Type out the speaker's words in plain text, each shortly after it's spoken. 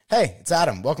Hey, it's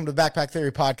Adam. Welcome to the Backpack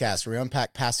Theory Podcast, where we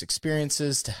unpack past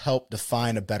experiences to help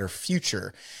define a better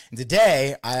future. And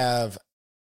today, I have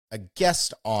a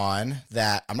guest on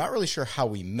that I'm not really sure how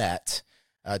we met,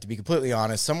 to be completely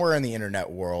honest, somewhere in the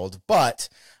internet world, but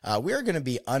we are going to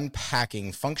be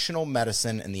unpacking functional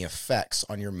medicine and the effects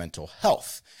on your mental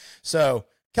health. So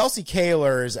Kelsey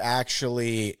Koehler is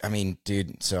actually,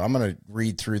 so I'm going to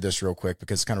read through this real quick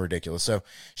because it's kind of ridiculous. So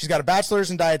she's got a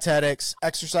bachelor's in dietetics,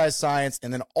 exercise science,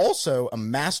 and then also a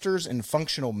master's in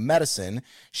functional medicine.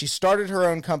 She started her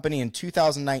own company in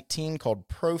 2019 called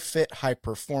ProFit High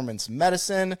Performance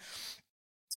Medicine.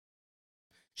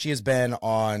 She has been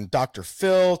on Dr.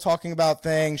 Phil talking about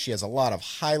things. She has a lot of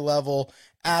high-level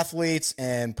athletes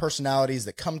and personalities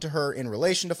that come to her in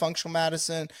relation to functional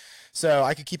medicine. So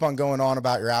I could keep on going on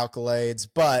about your accolades,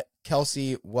 but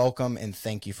Kelsey, welcome and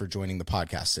thank you for joining the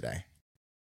podcast today.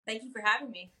 Thank you for having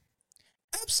me.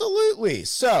 Absolutely.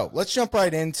 So let's jump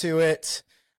right into it.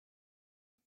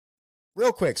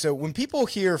 Real quick. So when people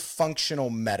hear functional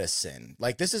medicine,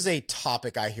 like this is a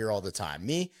topic I hear all the time.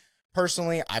 Me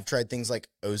personally, I've tried things like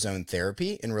ozone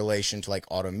therapy in relation to like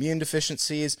autoimmune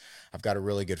deficiencies. I've got a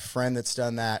really good friend that's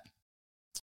done that.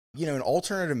 You know, an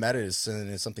alternative medicine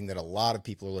is something that a lot of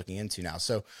people are looking into now.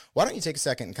 So why don't you take a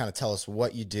second and kind of tell us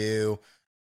what you do,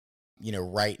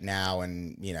 right now,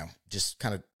 and, just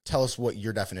kind of tell us what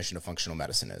your definition of functional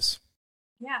medicine is.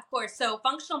 Yeah, of course. So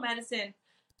functional medicine,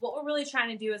 what we're really trying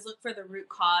to do is look for the root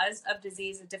cause of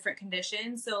disease of different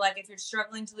conditions. So like if you're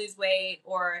struggling to lose weight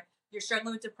or you're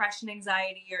struggling with depression,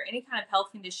 anxiety, or any kind of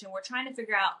health condition, we're trying to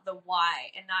figure out the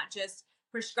why and not just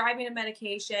prescribing a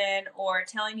medication or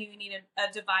telling you need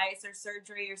a device or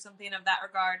surgery or something of that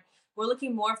regard. We're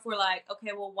looking more for like,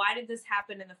 okay, well, why did this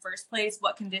happen in the first place?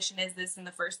 What condition is this in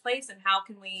the first place? And how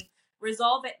can we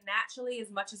resolve it naturally as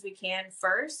much as we can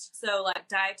first? So like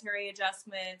dietary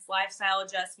adjustments, lifestyle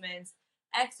adjustments,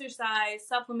 exercise,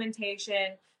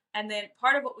 supplementation. And then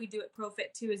part of what we do at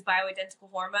ProFit too is bioidentical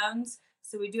hormones.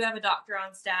 So we do have a doctor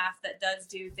on staff that does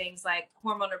do things like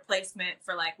hormone replacement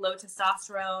for like low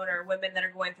testosterone or women that are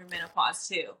going through menopause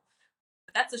too.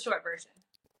 But that's a short version.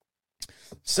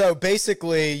 So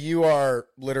basically you are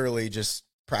literally just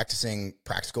practicing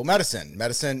practical medicine.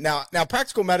 Now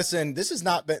practical medicine,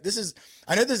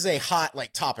 I know this is a hot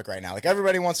like topic right now. Like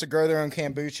everybody wants to grow their own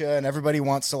kombucha and everybody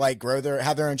wants to like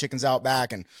have their own chickens out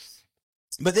back.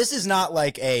 But this is not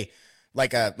like a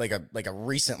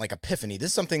recent like epiphany. This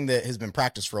is something that has been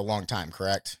practiced for a long time,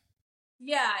 correct?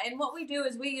 Yeah, and what we do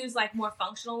is we use like more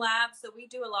functional labs. So we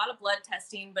do a lot of blood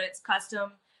testing, but it's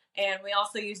custom. And we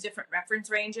also use different reference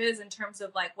ranges in terms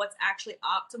of like what's actually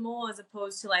optimal as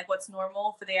opposed to like what's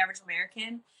normal for the average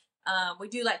American. We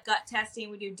do like gut testing,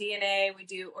 we do DNA, we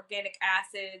do organic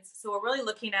acids. So we're really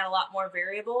looking at a lot more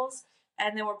variables.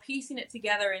 And then we're piecing it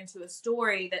together into a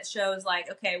story that shows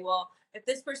like, okay, well, if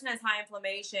this person has high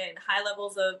inflammation, high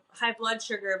levels of high blood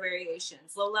sugar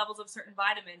variations, low levels of certain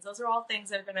vitamins, those are all things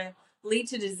that are going to lead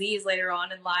to disease later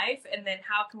on in life. And then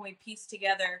how can we piece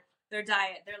together their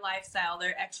diet, their lifestyle,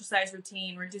 their exercise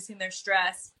routine, reducing their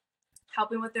stress,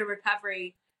 helping with their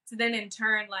recovery to then in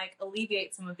turn like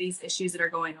alleviate some of these issues that are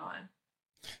going on.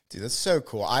 Dude, that's so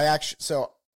cool.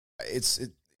 It's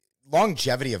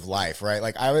longevity of life, right?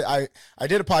 Like I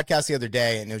did a podcast the other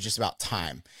day and it was just about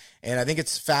time. And I think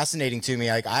it's fascinating to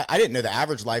me. Like I didn't know the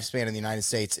average lifespan in the United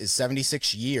States is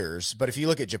 76 years. But if you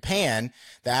look at Japan,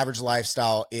 the average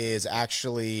lifestyle is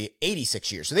actually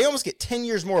 86 years. So they almost get 10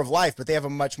 years more of life, but they have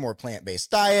a much more plant-based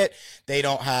diet. They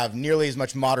don't have nearly as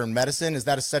much modern medicine. Is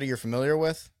that a study you're familiar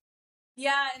with?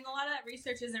 Yeah, and a lot of that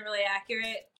research isn't really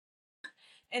accurate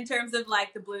in terms of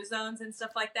like the blue zones and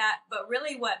stuff like that. But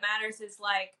really what matters is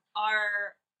like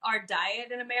our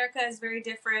diet in America is very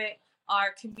different.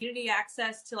 Our community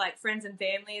access to like friends and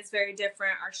family is very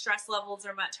different. Our stress levels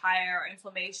are much higher. Our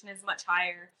inflammation is much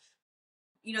higher.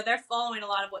 They're following a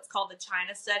lot of what's called the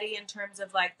China study in terms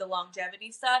of like the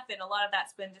longevity stuff. And a lot of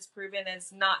that's been disproven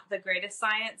as not the greatest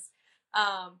science.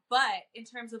 But in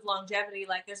terms of longevity,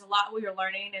 like there's a lot we are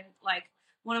learning. And like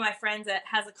one of my friends that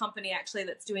has a company actually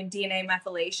that's doing DNA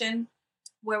methylation,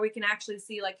 where we can actually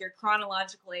see like your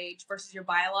chronological age versus your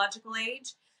biological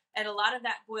age. And a lot of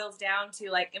that boils down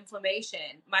to like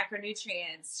inflammation,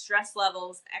 micronutrients, stress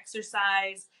levels,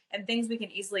 exercise, and things we can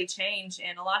easily change.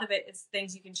 And a lot of it is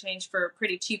things you can change for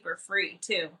pretty cheap or free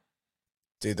too.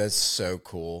 Dude, that's so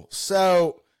cool.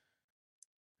 So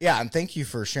yeah, and thank you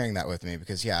for sharing that with me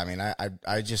because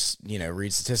I just,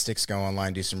 read statistics, go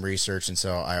online, do some research. And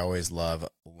so I always love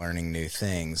learning new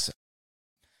things.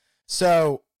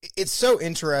 So it's so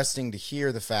interesting to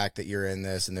hear the fact that you're in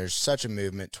this and there's such a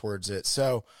movement towards it.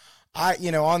 So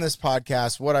On this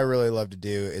podcast, what I really love to do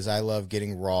is I love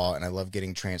getting raw and I love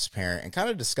getting transparent and kind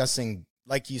of discussing,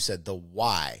 like you said, the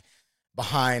why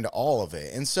behind all of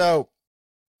it. And so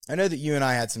I know that you and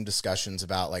I had some discussions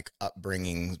about like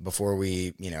upbringing before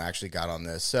we, actually got on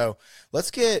this. So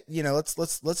let's get,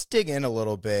 let's dig in a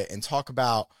little bit and talk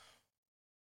about,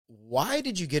 why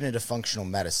did you get into functional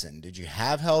medicine? Did you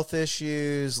have health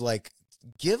issues? Like,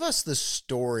 give us the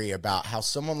story about how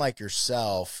someone like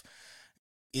yourself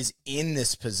is in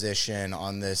this position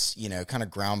on this, kind of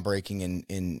groundbreaking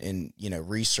in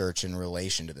research in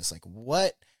relation to this. Like,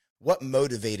 what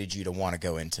motivated you to want to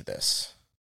go into this?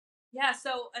 Yeah,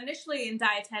 so initially in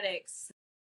dietetics,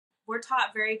 we're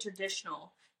taught very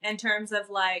traditional in terms of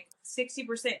like 60%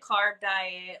 carb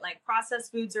diet, like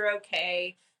processed foods are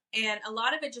okay. And a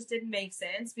lot of it just didn't make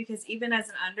sense because even as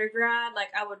an undergrad,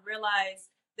 like I would realize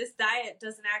this diet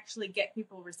doesn't actually get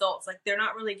people results. Like they're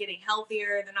not really getting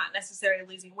healthier. They're not necessarily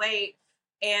losing weight.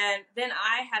 And then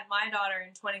I had my daughter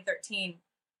in 2013.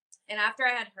 And after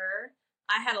I had her,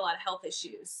 I had a lot of health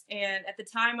issues. And at the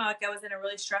time, like I was in a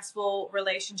really stressful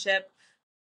relationship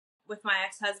with my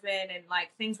ex-husband and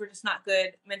like things were just not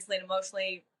good mentally and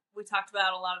emotionally. We talked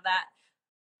about a lot of that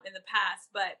in the past,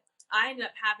 but I ended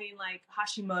up having like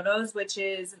Hashimoto's, which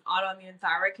is an autoimmune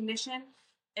thyroid condition.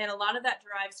 And a lot of that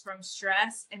derives from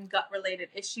stress and gut related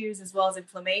issues as well as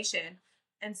inflammation.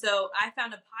 And so I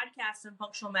found a podcast on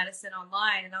functional medicine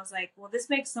online and I was like, well, this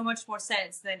makes so much more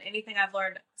sense than anything I've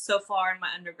learned so far in my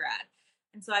undergrad.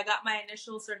 And so I got my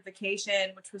initial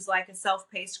certification, which was like a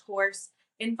self-paced course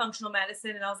in functional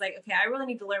medicine. And I was like, okay, I really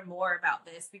need to learn more about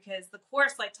this because the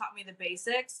course like taught me the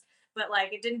basics, but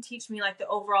like it didn't teach me like the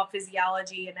overall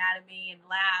physiology, anatomy, and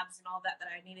labs and all that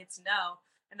I needed to know.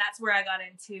 And that's where I got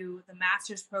into the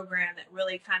master's program that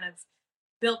really kind of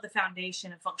built the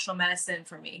foundation of functional medicine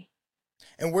for me.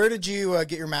 And where did you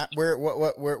get your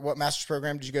what master's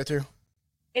program did you go through?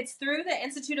 It's through the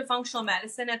Institute of Functional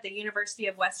Medicine at the University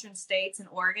of Western States in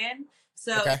Oregon.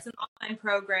 So It's an online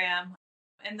program.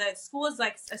 And the school is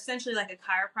like essentially like a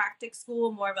chiropractic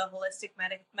school, more of a holistic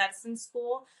medicine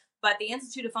school. But the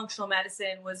Institute of Functional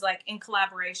Medicine was like in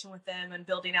collaboration with them and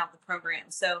building out the program.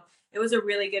 So it was a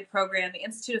really good program. The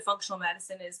Institute of Functional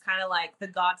Medicine is kind of like the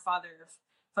godfather of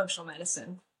functional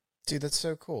medicine. Dude, that's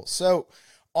so cool. So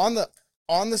on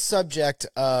the subject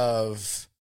of,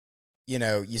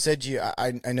 you said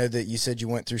I know that you said you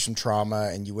went through some trauma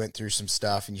and you went through some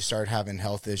stuff and you started having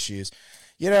health issues.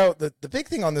 The big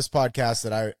thing on this podcast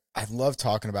that I love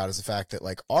talking about is the fact that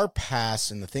like our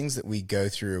past and the things that we go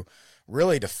through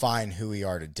really define who we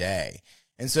are today.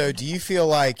 And so do you feel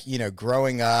like,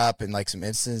 growing up and like some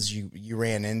instances you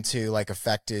ran into like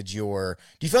affected do you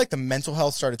feel like the mental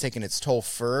health started taking its toll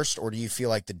first, or do you feel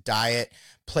like the diet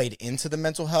played into the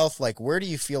mental health? Like, where do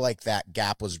you feel like that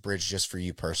gap was bridged just for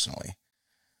you personally?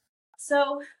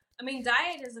 So, I mean,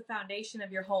 diet is the foundation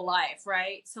of your whole life,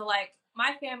 right? So like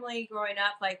my family growing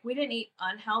up, like we didn't eat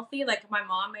unhealthy. Like my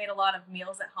mom made a lot of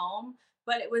meals at home,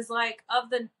 but it was like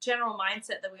of the general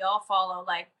mindset that we all follow,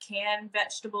 like canned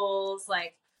vegetables,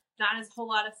 like not a whole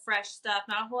lot of fresh stuff,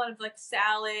 not a whole lot of like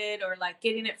salad or like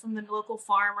getting it from the local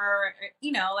farmer, or,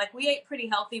 like we ate pretty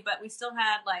healthy, but we still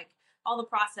had like all the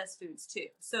processed foods too.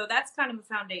 So that's kind of a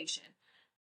foundation.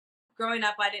 Growing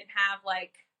up, I didn't have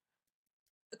like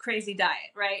a crazy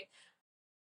diet, right?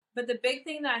 But the big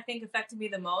thing that I think affected me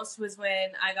the most was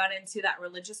when I got into that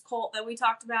religious cult that we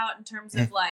talked about in terms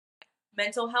of like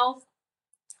mental health.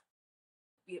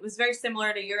 It was very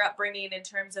similar to your upbringing in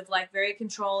terms of like very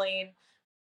controlling,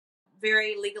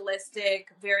 very legalistic,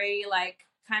 very like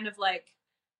kind of like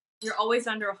you're always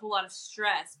under a whole lot of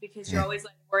stress because you're always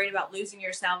like worried about losing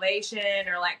your salvation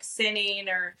or like sinning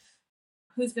or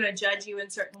who's going to judge you in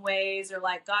certain ways or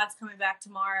like God's coming back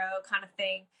tomorrow kind of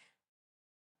thing.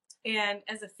 And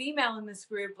as a female in this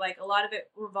group, like a lot of it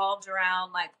revolved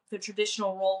around like the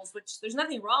traditional roles, which there's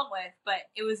nothing wrong with, but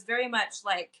it was very much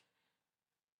like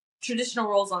traditional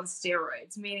roles on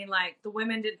steroids, meaning like the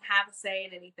women didn't have a say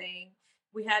in anything.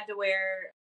 We had to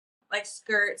wear like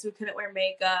skirts. We couldn't wear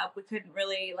makeup. We couldn't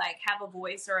really like have a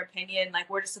voice or opinion. Like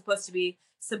we're just supposed to be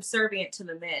subservient to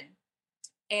the men.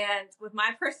 And with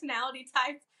my personality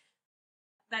type,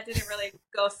 that didn't really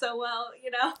go so well,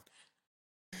 just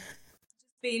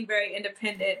being very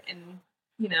independent and,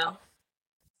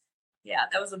 yeah,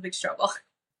 that was a big struggle.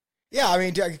 Yeah, I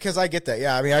mean, because I get that.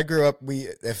 Yeah, I mean, I grew up.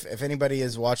 If anybody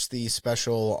has watched the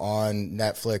special on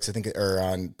Netflix, I think, or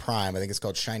on Prime, I think it's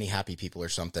called Shiny Happy People or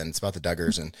something. It's about the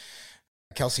Duggars, and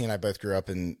Kelsey and I both grew up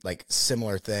in like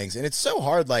similar things, and it's so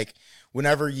hard. Like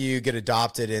whenever you get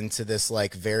adopted into this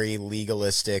like very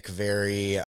legalistic,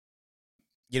 very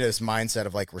this mindset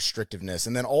of like restrictiveness,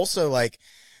 and then also like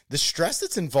the stress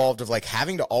that's involved of like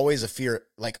having to always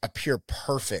appear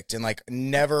perfect and like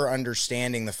never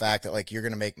understanding the fact that like you're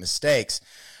going to make mistakes.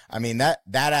 I mean, that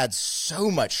adds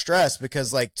so much stress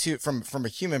because like from a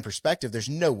human perspective, there's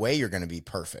no way you're going to be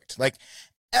perfect, like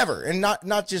ever. And not,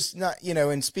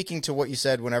 and speaking to what you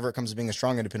said, whenever it comes to being a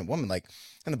strong, independent woman, like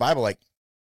in the Bible, like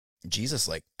Jesus,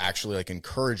 like actually like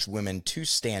encouraged women to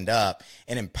stand up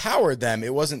and empowered them.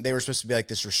 It wasn't, they were supposed to be like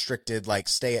this restricted, like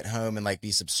stay at home and like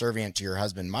be subservient to your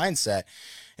husband mindset.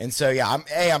 And so, yeah,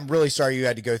 I'm really sorry you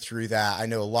had to go through that. I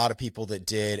know a lot of people that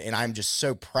did, and I'm just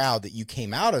so proud that you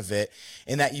came out of it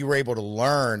and that you were able to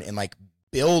learn and like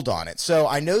build on it. So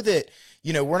I know that,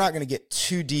 we're not going to get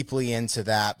too deeply into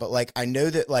that, but like, I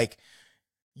know that like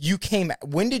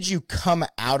when did you come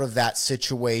out of that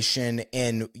situation,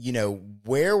 and,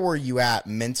 where were you at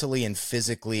mentally and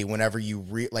physically whenever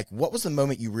what was the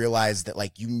moment you realized that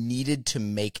like you needed to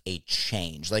make a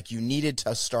change? Like you needed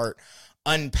to start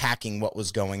unpacking what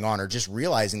was going on, or just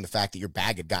realizing the fact that your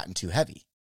bag had gotten too heavy?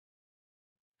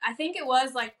 I think it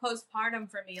was like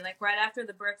postpartum for me, like right after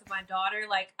the birth of my daughter.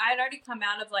 Like I had already come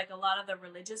out of like a lot of the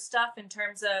religious stuff in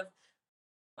terms of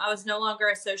I was no longer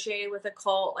associated with a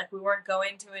cult. Like we weren't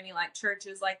going to any like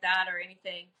churches like that or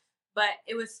anything, but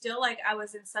it was still like I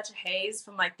was in such a haze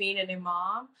from like being a new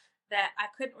mom that I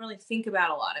couldn't really think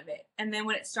about a lot of it. And then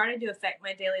when it started to affect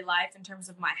my daily life in terms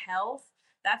of my health,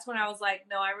 that's when I was like,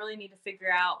 no, I really need to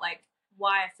figure out like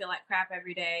why I feel like crap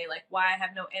every day, like why I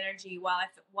have no energy, why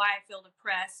I feel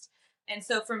depressed. And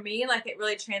so for me, like it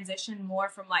really transitioned more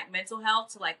from like mental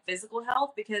health to like physical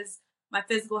health, because my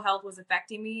physical health was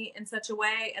affecting me in such a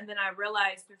way. And then I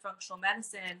realized through functional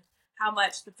medicine how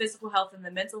much the physical health and the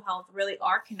mental health really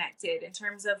are connected in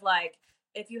terms of like,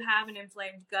 if you have an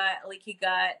inflamed gut, a leaky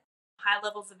gut, high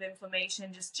levels of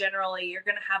inflammation, just generally, you're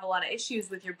going to have a lot of issues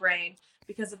with your brain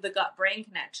because of the gut-brain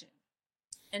connection.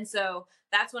 And so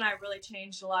that's when I really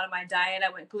changed a lot of my diet.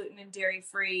 I went gluten and dairy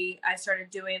free. I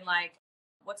started doing like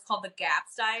what's called the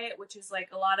GAPS diet, which is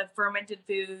like a lot of fermented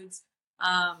foods.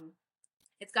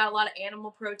 It's got a lot of animal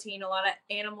protein, a lot of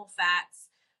animal fats,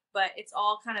 but it's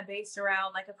all kind of based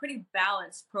around like a pretty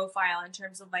balanced profile in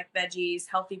terms of like veggies,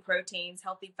 healthy proteins,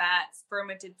 healthy fats,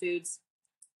 fermented foods.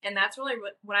 And that's really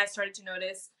when I started to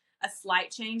notice a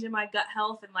slight change in my gut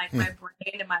health and like my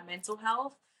brain and my mental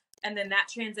health. And then that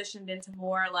transitioned into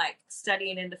more like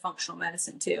studying into functional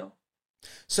medicine too.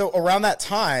 So around that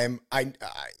time,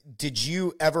 did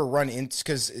you ever run into,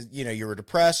 because, you were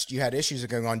depressed, you had issues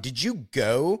going on. Did you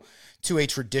go to a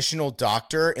traditional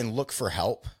doctor and look for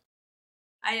help?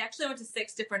 I actually went to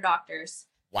 6 different doctors.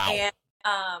 Wow. And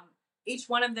each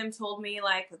one of them told me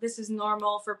like, this is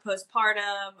normal for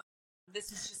postpartum.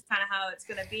 This is just kind of how it's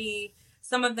going to be.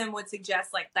 Some of them would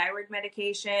suggest like thyroid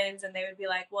medications, and they would be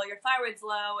like, well, your thyroid's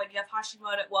low and you have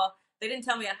Hashimoto. Well, they didn't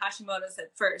tell me I had Hashimoto's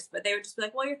at first, but they would just be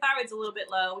like, well, your thyroid's a little bit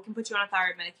low. We can put you on a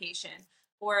thyroid medication.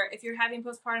 Or if you're having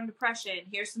postpartum depression,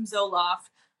 here's some Zoloft,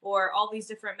 or all these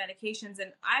different medications.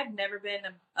 And I've never been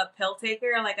a pill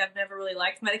taker. Like I've never really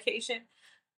liked medication.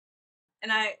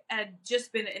 And I had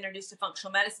just been introduced to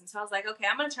functional medicine. So I was like, okay,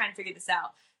 I'm going to try and figure this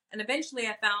out. And eventually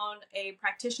I found a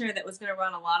practitioner that was going to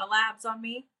run a lot of labs on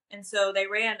me. And so they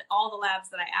ran all the labs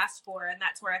that I asked for. And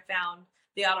that's where I found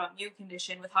the autoimmune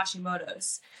condition with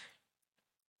Hashimoto's.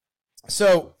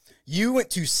 So you went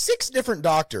to 6 different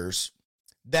doctors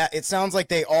that it sounds like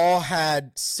they all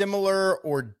had similar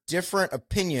or different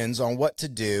opinions on what to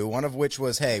do. One of which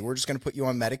was, hey, we're just going to put you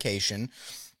on medication.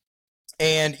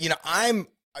 And,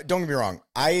 don't get me wrong.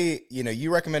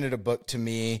 You recommended a book to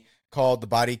me called The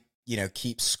Body,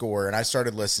 Keeps Score. And I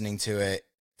started listening to it.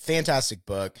 Fantastic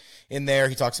book. In there,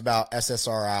 he talks about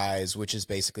SSRIs, which is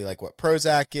basically like what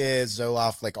Prozac is,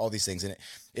 Zoloft, like all these things. And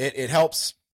it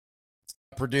helps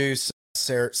produce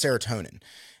serotonin.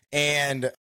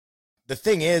 And the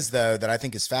thing is, though, that I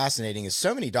think is fascinating is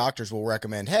so many doctors will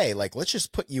recommend, hey, like, let's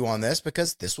just put you on this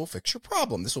because this will fix your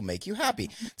problem. This will make you happy.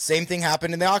 Same thing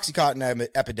happened in the Oxycontin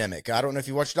epidemic. I don't know if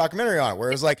you watched a documentary on it where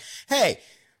it was like, hey,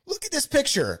 look at this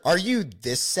picture. Are you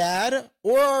this sad,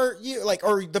 or are you like,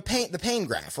 or the pain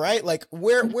graph, right? Like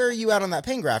where are you at on that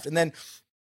pain graph? And then,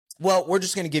 well, we're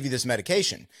just going to give you this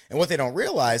medication. And what they don't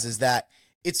realize is that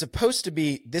it's supposed to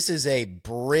be, this is a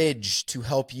bridge to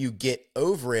help you get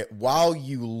over it while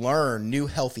you learn new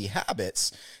healthy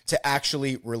habits to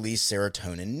actually release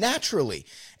serotonin naturally.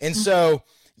 And so,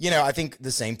 I think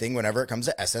the same thing whenever it comes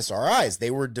to SSRIs.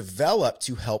 They were developed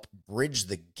to help bridge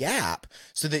the gap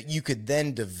so that you could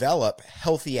then develop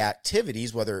healthy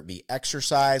activities, whether it be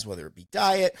exercise, whether it be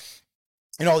diet.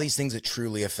 and all these things that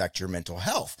truly affect your mental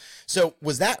health. So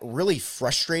was that really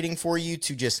frustrating for you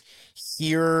to just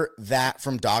hear that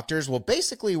from doctors? Well,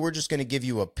 basically, we're just going to give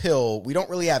you a pill. We don't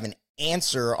really have an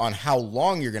answer on how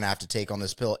long you're going to have to take on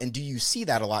this pill. And do you see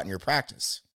that a lot in your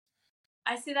practice?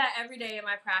 I see that every day in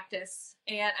my practice.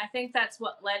 And I think that's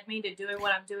what led me to doing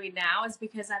what I'm doing now, is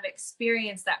because I've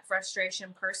experienced that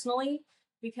frustration personally.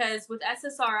 Because with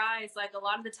SSRIs, like, a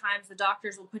lot of the times the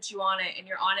doctors will put you on it and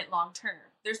you're on it long term.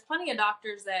 There's plenty of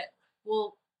doctors that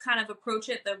will kind of approach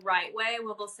it the right way,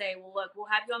 where they'll say, well, look, we'll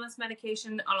have you on this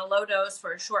medication on a low dose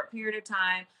for a short period of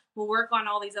time. We'll work on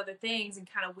all these other things and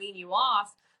kind of wean you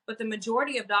off. But the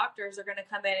majority of doctors are going to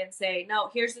come in and say, no,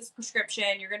 here's this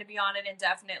prescription. You're going to be on it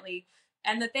indefinitely.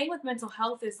 And the thing with mental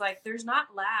health is, like, there's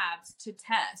not labs to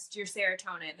test your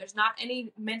serotonin. There's not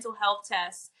any mental health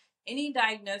tests. Any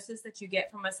diagnosis that you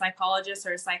get from a psychologist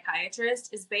or a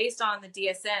psychiatrist is based on the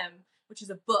DSM, which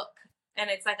is a book, and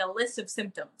it's like a list of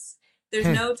symptoms. There's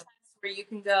no test where you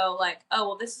can go like, oh,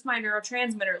 well, this is my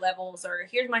neurotransmitter levels, or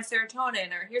here's my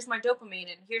serotonin, or here's my dopamine,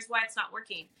 and here's why it's not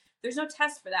working. There's no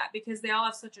test for that, because they all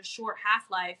have such a short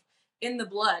half-life in the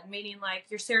blood, meaning, like,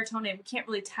 your serotonin, we can't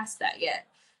really test that yet.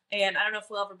 And I don't know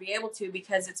if we'll ever be able to,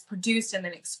 because it's produced and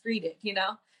then excreted, you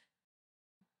know?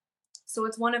 So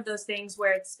it's one of those things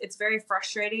where it's very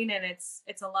frustrating, and it's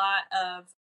a lot of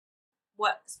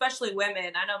what, especially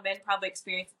women, I know men probably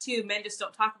experience it too. Men just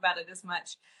don't talk about it as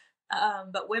much.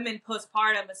 But women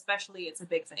postpartum, especially, it's a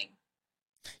big thing.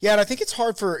 Yeah, and I think it's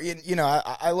hard for,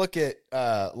 I look at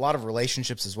a lot of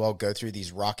relationships as well go through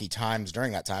these rocky times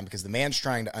during that time, because the man's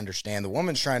trying to understand, the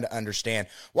woman's trying to understand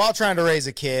while trying to raise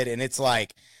a kid. And it's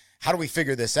like, how do we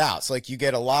figure this out? So, like, you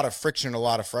get a lot of friction, a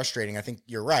lot of frustrating. I think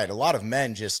you're right. A lot of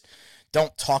men just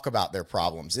don't talk about their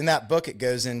problems. In that book, it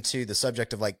goes into the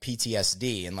subject of, like,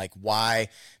 PTSD and, like, why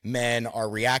men are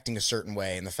reacting a certain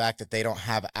way, and the fact that they don't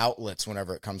have outlets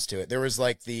whenever it comes to it. There was,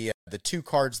 like, the two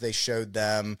cards they showed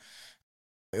them.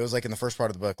 It was like in the first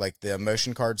part of the book, like the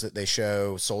emotion cards that they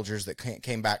show soldiers that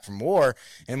came back from war.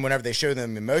 And whenever they show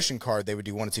them an emotion card, they would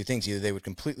do one of two things. Either they would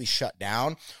completely shut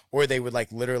down, or they would, like,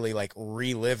 literally, like,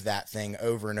 relive that thing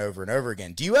over and over and over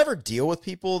again. Do you ever deal with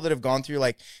people that have gone through,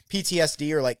 like,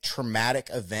 PTSD or, like, traumatic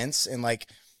events? And, like,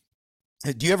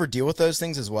 do you ever deal with those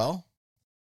things as well?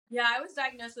 Yeah, I was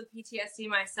diagnosed with PTSD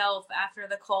myself after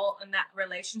the cult and that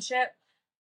relationship.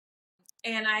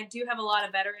 And I do have a lot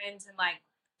of veterans and, like,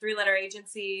 3-letter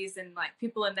agencies and, like,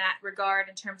 people in that regard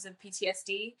in terms of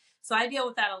PTSD. So I deal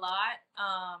with that a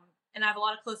lot. And I have a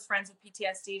lot of close friends with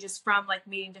PTSD just from, like,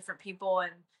 meeting different people,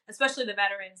 and especially the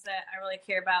veterans that I really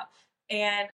care about.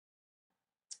 And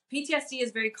PTSD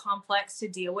is very complex to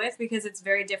deal with because it's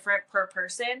very different per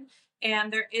person.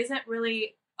 And there isn't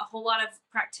really a whole lot of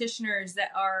practitioners that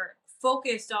are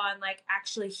focused on, like,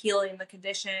 actually healing the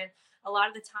condition. A lot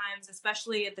of the times,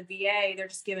 especially at the VA, they're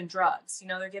just given drugs. You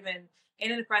know, they're given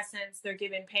antidepressants, they're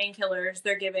given painkillers,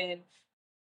 they're given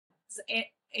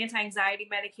anti-anxiety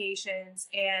medications,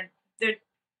 and the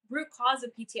root cause of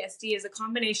PTSD is a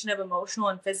combination of emotional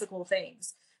and physical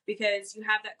things, because you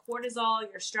have that cortisol,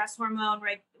 your stress hormone,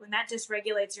 right? When that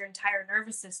dysregulates your entire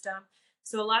nervous system.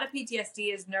 So a lot of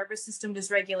PTSD is nervous system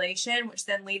dysregulation, which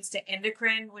then leads to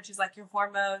endocrine, which is like your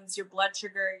hormones, your blood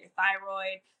sugar, your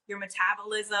thyroid, your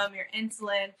metabolism, your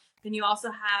insulin. Then you also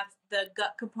have the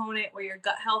gut component, where your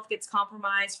gut health gets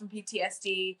compromised from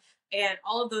PTSD. And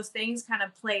all of those things kind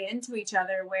of play into each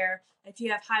other, where if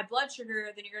you have high blood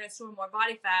sugar, then you're going to store more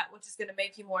body fat, which is going to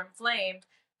make you more inflamed.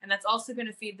 And that's also going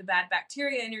to feed the bad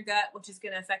bacteria in your gut, which is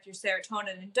going to affect your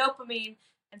serotonin and dopamine.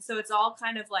 And so it's all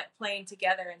kind of, like, playing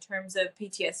together in terms of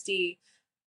PTSD.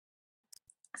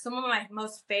 Some of my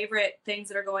most favorite things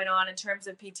that are going on in terms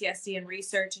of PTSD and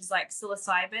research is, like,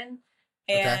 psilocybin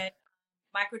and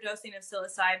microdosing of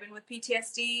psilocybin with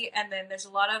PTSD. And then there's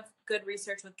a lot of good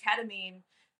research with ketamine,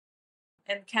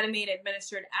 and ketamine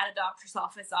administered at a doctor's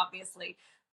office, obviously,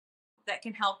 that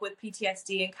can help with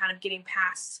PTSD and kind of getting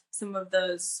past some of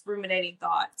those ruminating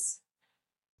thoughts.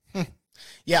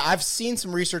 Yeah, I've seen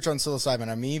some research on psilocybin.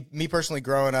 I mean, me personally,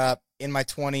 growing up in my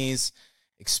 20s,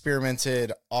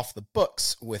 experimented off the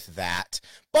books with that.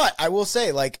 But I will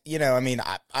say, like, I'm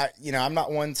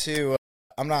not one to,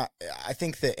 I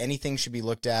think that anything should be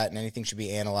looked at and anything should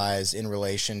be analyzed in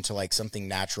relation to, like, something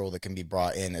natural that can be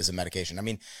brought in as a medication. I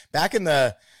mean, I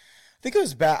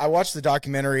watched the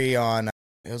documentary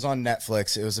it was on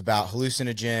Netflix. It was about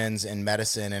hallucinogens and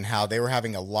medicine and how they were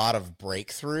having a lot of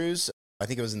breakthroughs. I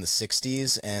think it was in the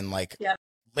 60s and, like,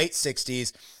 late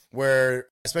 60s, where,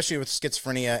 especially with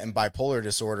schizophrenia and bipolar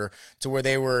disorder, to where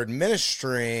they were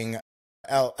administering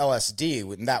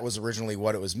LSD, and that was originally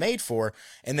what it was made for.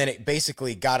 And then it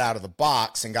basically got out of the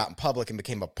box and got in public and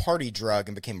became a party drug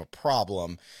and became a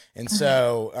problem. And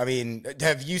so, I mean,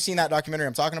 have you seen that documentary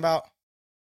I'm talking about?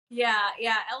 Yeah.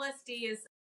 LSD is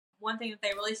one thing that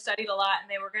they really studied a lot,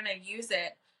 and they were going to use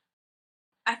it.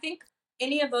 I think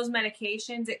any of those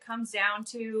medications, it comes down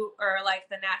to, or like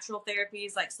the natural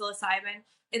therapies like psilocybin,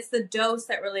 it's the dose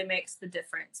that really makes the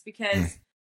difference, because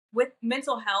with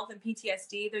mental health and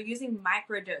PTSD, they're using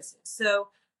micro doses. So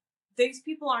these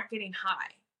people aren't getting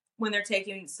high when they're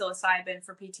taking psilocybin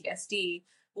for PTSD,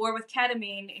 or with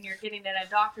ketamine and you're getting it at a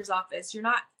doctor's office, you're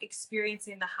not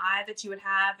experiencing the high that you would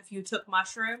have if you took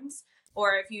mushrooms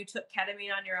or if you took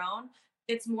ketamine on your own.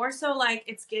 It's more so like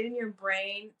it's getting your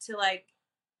brain to like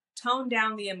tone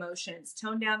down the emotions,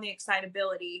 tone down the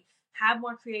excitability, have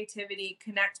more creativity,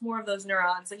 connect more of those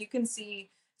neurons. Like you can see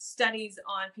studies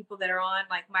on people that are on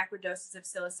like microdoses of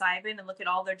psilocybin and look at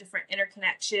all their different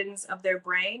interconnections of their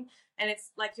brain. And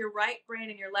it's like your right brain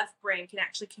and your left brain can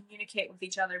actually communicate with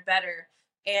each other better.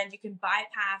 And you can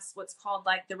bypass what's called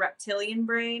like the reptilian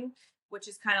brain, which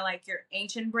is kind of like your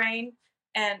ancient brain.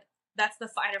 And that's the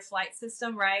fight or flight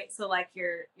system, right? So like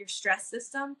your stress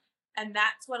system. And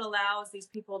that's what allows these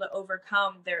people to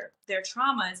overcome their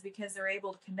traumas, because they're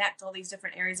able to connect all these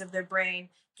different areas of their brain,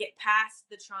 get past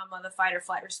the trauma, the fight or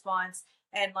flight response,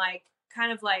 and like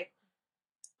kind of like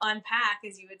unpack,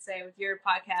 as you would say with your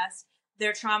podcast,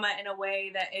 their trauma in a way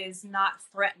that is not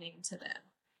threatening to them.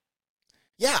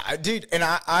 Yeah, dude. And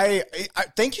I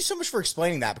thank you so much for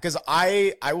explaining that, because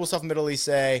I will self-admittedly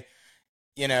say,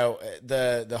 you know,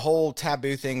 the whole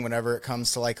taboo thing whenever it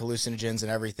comes to like hallucinogens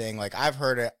and everything, like I've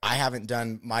heard it. I haven't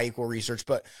done my equal research,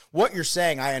 but what you're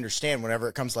saying, I understand whenever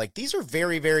it comes to like, these are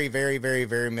very, very, very, very,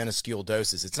 very minuscule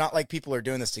doses. It's not like people are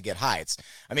doing this to get high.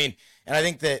 I mean, and I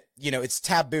think that, you know, it's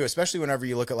taboo, especially whenever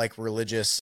you look at like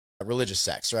religious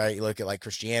sects, right? You look at like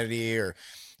Christianity, or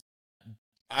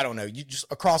I don't know, you just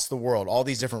across the world, all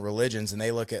these different religions, and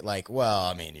they look at like, well,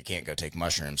 I mean, you can't go take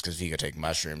mushrooms, because if you go take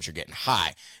mushrooms, you're getting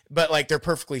high. But like, they're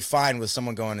perfectly fine with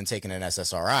someone going and taking an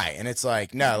SSRI. And it's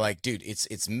like, no, like, dude,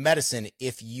 it's medicine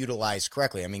if utilized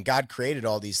correctly. I mean, God created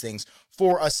all these things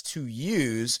for us to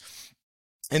use.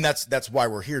 And that's why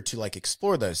we're here, to like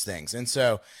explore those things. And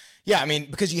so, yeah, I mean,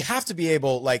 because you have to be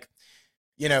able, like,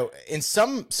 you know, in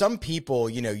some people,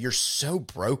 you know, you're so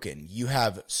broken, you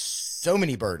have so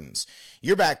many burdens,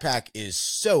 your backpack is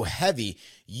so heavy,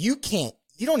 you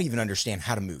don't even understand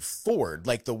how to move forward.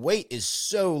 Like the weight is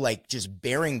so like just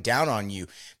bearing down on you,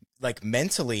 like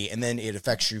mentally, and then it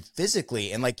affects you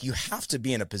physically. And like, you have to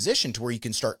be in a position to where you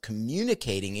can start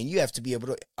communicating, and you have to be able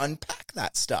to unpack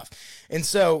that stuff. And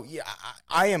so yeah,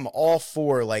 I am all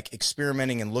for like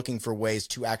experimenting and looking for ways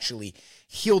to actually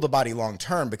heal the body long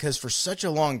term, because for such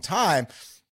a long time,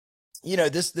 you know,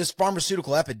 this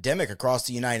pharmaceutical epidemic across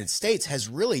the United States has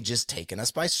really just taken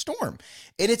us by storm,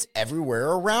 and it's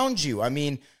everywhere around you. I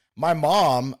mean, my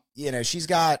mom, you know, she's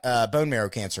got bone marrow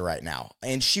cancer right now,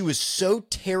 and she was so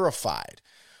terrified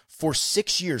for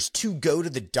 6 years to go to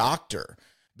the doctor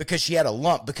because she had a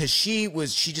lump, because she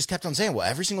just kept on saying, well,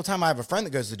 every single time I have a friend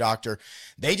that goes to the doctor,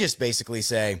 they just basically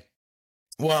say,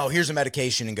 well, here's a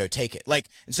medication and go take it. Like,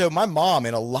 and so my mom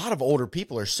and a lot of older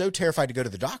people are so terrified to go to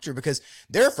the doctor because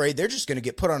they're afraid they're just going to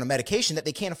get put on a medication that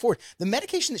they can't afford. The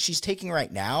medication that she's taking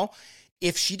right now,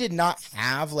 if she did not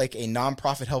have like a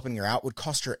nonprofit helping her out, would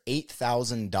cost her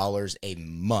 $8,000 a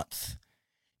month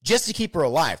just to keep her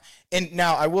alive. And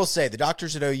now I will say the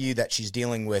doctors at OU that she's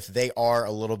dealing with, they are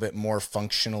a little bit more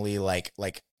functionally like,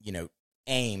 you know,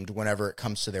 aimed whenever it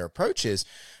comes to their approaches.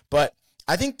 But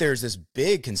I think there's this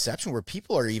big conception where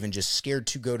people are even just scared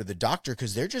to go to the doctor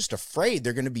because they're just afraid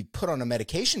they're going to be put on a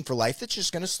medication for life that's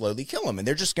just going to slowly kill them. And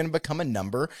they're just going to become a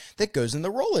number that goes in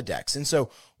the Rolodex. And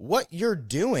so what you're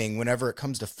doing whenever it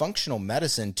comes to functional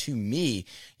medicine, to me,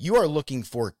 you are looking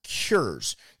for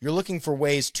cures. You're looking for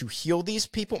ways to heal these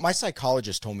people. My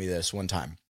psychologist told me this one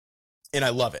time, and I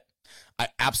love it. I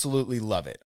absolutely love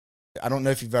it. I don't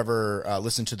know if you've ever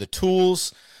listened to The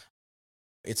Tools.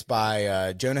 It's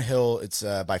by Jonah Hill. It's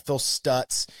by Phil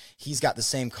Stutz. He's got the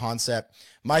same concept.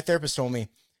 My therapist told me,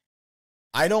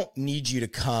 I don't need you to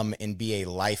come and be a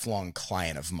lifelong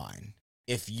client of mine.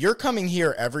 If you're coming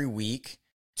here every week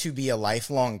to be a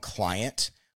lifelong client,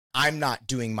 I'm not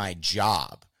doing my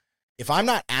job. If I'm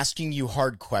not asking you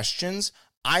hard questions,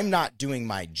 I'm not doing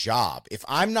my job. If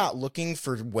I'm not looking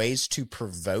for ways to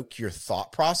provoke your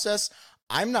thought process,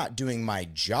 I'm not doing my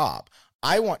job.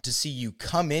 I want to see you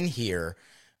come in here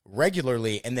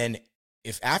regularly, and then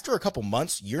if after a couple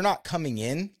months you're not coming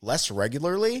in less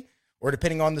regularly, or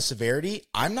depending on the severity,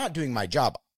 I'm not doing my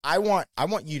job. I want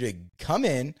you to come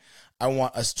in. I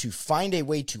want us to find a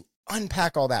way to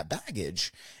unpack all that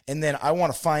baggage. And then I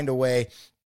want to find a way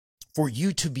for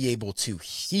you to be able to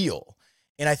heal.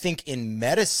 And I think in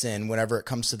medicine, whenever it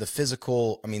comes to the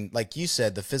physical, I mean, like you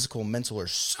said, the physical and mental are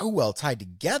so well tied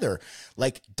together.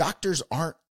 Like doctors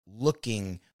aren't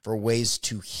looking for ways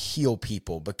to heal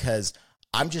people because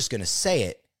I'm just going to say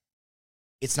it,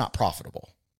 it's not profitable.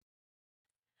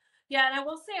 Yeah, and I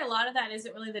will say a lot of that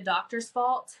isn't really the doctor's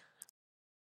fault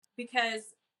because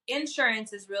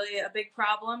insurance is really a big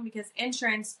problem because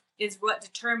insurance is what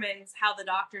determines how the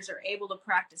doctors are able to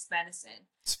practice medicine.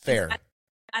 It's fair.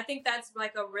 I think that's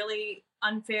like a really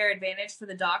unfair advantage for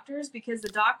the doctors because the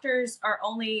doctors are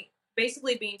only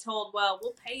basically being told, well,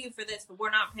 we'll pay you for this, but we're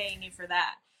not paying you for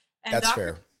that. And that's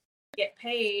doctors fair. Get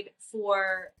paid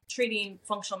for treating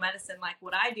functional medicine like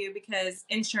what I do because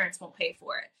insurance won't pay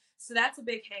for it. So that's a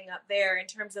big hang up there in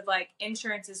terms of like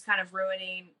insurance is kind of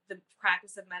ruining the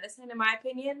practice of medicine, in my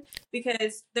opinion,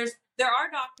 because there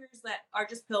are doctors that are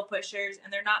just pill pushers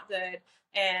and they're not good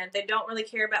and they don't really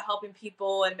care about helping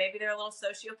people and maybe they're a little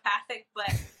sociopathic,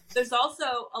 but there's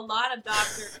also a lot of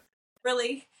doctors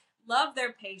really love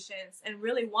their patients and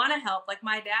really want to help. Like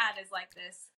my dad is like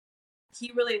this.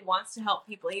 He really wants to help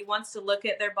people. He wants to look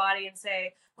at their body and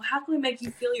say, well, how can we make you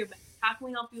feel your best? How can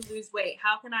we help you lose weight?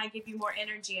 How can I give you more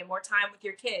energy and more time with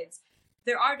your kids?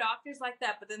 There are doctors like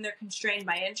that, but then they're constrained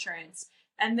by insurance.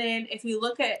 And then if you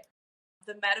look at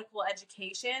the medical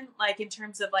education, like in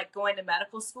terms of like going to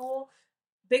medical school,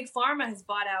 Big Pharma has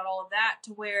bought out all of that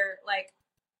to where like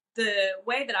the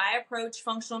way that I approach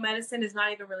functional medicine is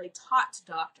not even really taught to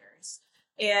doctors.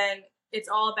 And it's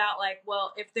all about like,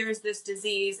 well, if there's this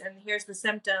disease and here's the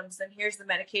symptoms and here's the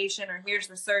medication or here's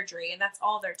the surgery, and that's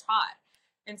all they're taught.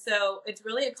 And so it's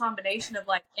really a combination of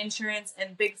like insurance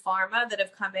and Big Pharma that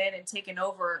have come in and taken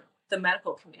over the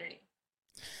medical community.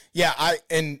 Yeah,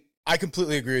 I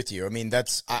completely agree with you. I mean,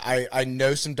 I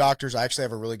know some doctors. I actually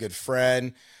have a really good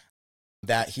friend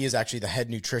that he is actually the head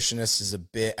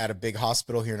nutritionist at a big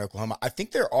hospital here in Oklahoma. I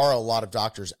think there are a lot of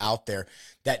doctors out there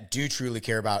that do truly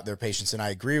care about their patients. And I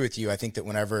agree with you. I think that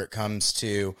whenever it comes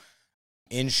to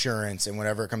insurance and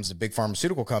whenever it comes to big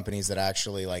pharmaceutical companies that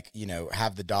actually like, you know,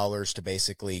 have the dollars to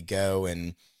basically go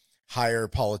and hire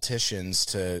politicians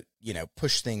to, you know,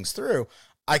 push things through,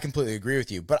 I completely agree with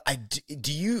you. But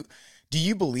do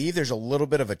you believe there's a little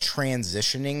bit of a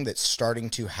transitioning that's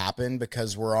starting to happen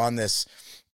because we're on this,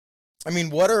 I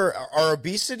mean, are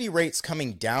obesity rates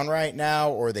coming down right now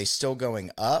or are they still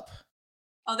going up?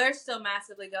 Oh, they're still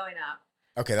massively going up.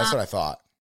 Okay, that's what I thought.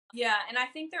 Yeah, and I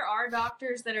think there are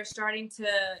doctors that are starting to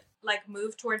like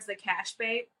move towards the cash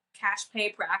pay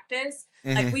practice.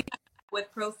 Mm-hmm. Like we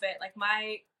with ProFit, like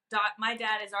my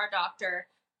dad is our doctor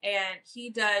and he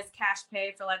does cash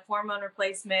pay for like hormone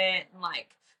replacement and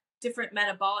like different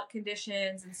metabolic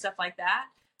conditions and stuff like that.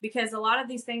 Because a lot of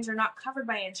these things are not covered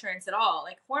by insurance at all.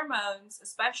 Like hormones,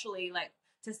 especially like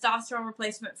testosterone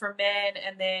replacement for men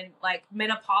and then like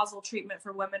menopausal treatment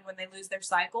for women when they lose their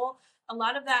cycle. A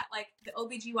lot of that, like the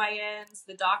OBGYNs,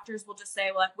 the doctors will just say,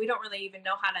 well, like, we don't really even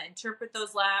know how to interpret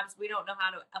those labs. We don't know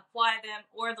how to apply them,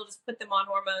 or they'll just put them on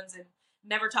hormones and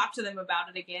never talk to them about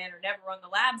it again or never run the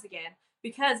labs again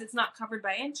because it's not covered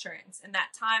by insurance. And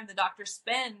that time the doctor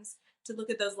spends to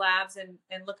look at those labs and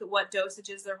look at what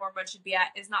dosages their hormone should be at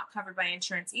is not covered by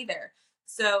insurance either.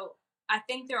 So I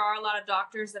think there are a lot of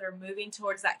doctors that are moving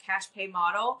towards that cash pay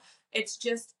model. It's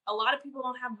just a lot of people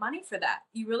don't have money for that.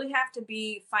 You really have to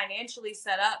be financially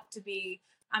set up to be,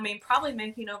 I mean, probably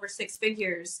making over six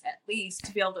figures at least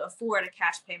to be able to afford a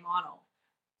cash pay model.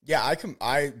 Yeah, I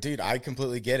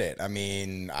completely get it. I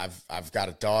mean, I've got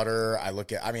a daughter.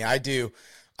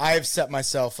 I've set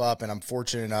myself up and I'm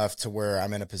fortunate enough to where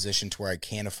I'm in a position to where I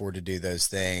can afford to do those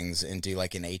things and do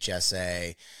like an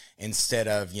HSA instead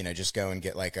of, you know, just go and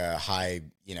get like a high,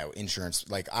 you know, insurance.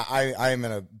 Like I am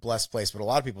in a blessed place, but a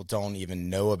lot of people don't even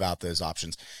know about those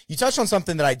options. You touched on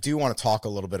something that I do want to talk a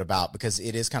little bit about because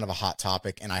it is kind of a hot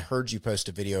topic. And I heard you post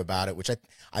a video about it, which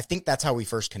I think that's how we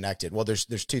first connected. Well, there's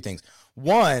two things.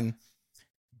 One,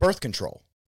 birth control.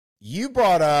 You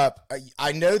brought up,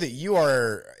 I know that you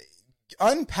are,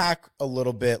 unpack a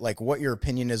little bit like what your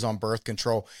opinion is on birth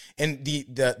control and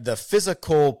the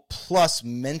physical plus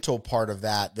mental part of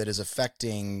that is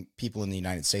affecting people in the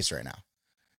United States right now.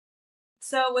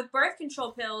 So with birth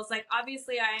control pills, like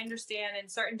obviously I understand in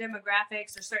certain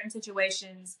demographics or certain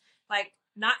situations, like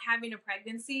not having a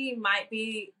pregnancy might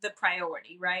be the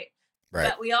priority, right? Right.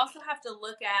 But we also have to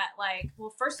look at like,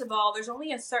 well, first of all, there's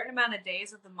only a certain amount of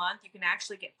days of the month you can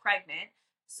actually get pregnant.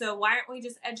 So why aren't we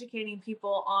just educating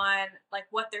people on like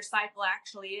what their cycle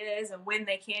actually is and when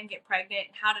they can get pregnant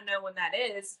and how to know when that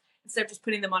is? instead of just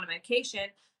putting them on a medication.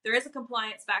 There is a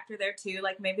compliance factor there too.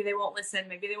 Like maybe they won't listen,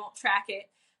 maybe they won't track it.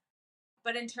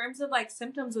 But in terms of like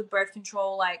symptoms with birth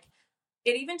control, like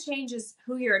it even changes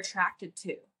who you're attracted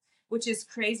to, which is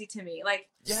crazy to me. Like,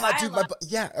 yeah,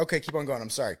 dude, okay, keep on going. I'm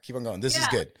sorry. Keep on going. This is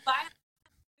good.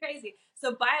 Crazy.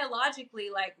 So biologically,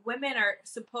 like women are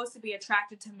supposed to be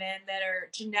attracted to men that are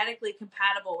genetically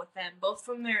compatible with them, both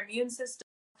from their immune system,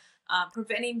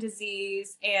 preventing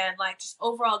disease, and like just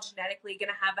overall genetically going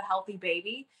to have a healthy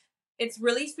baby. It's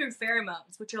released through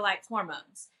pheromones, which are like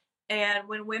hormones. And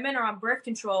when women are on birth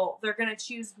control, they're going to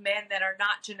choose men that are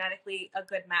not genetically a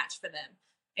good match for them.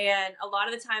 And a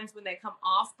lot of the times when they come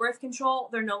off birth control,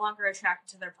 they're no longer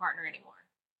attracted to their partner anymore.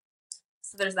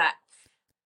 So there's that.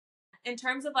 In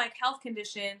terms of like health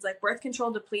conditions, like birth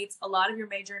control depletes a lot of your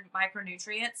major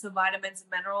micronutrients, so vitamins and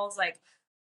minerals like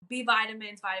B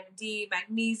vitamins, vitamin D,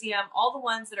 magnesium, all the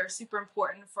ones that are super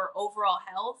important for overall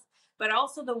health, but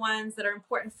also the ones that are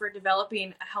important for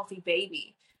developing a healthy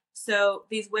baby. So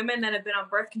these women that have been on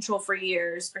birth control for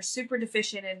years are super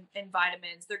deficient in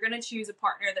vitamins. They're going to choose a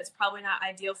partner that's probably not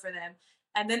ideal for them.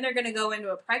 And then they're going to go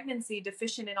into a pregnancy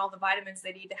deficient in all the vitamins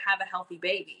they need to have a healthy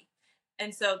baby.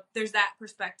 And so there's that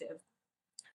perspective.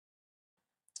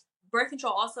 Birth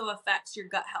control also affects your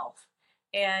gut health.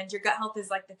 And your gut health is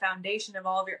like the foundation of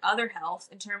all of your other health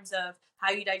in terms of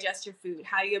how you digest your food,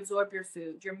 how you absorb your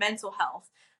food, your mental health,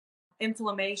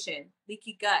 inflammation,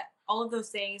 leaky gut. All of those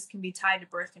things can be tied to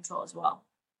birth control as well.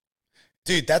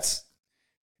 Dude, that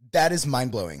is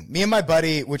mind-blowing. Me and my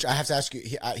buddy, which I have to ask you,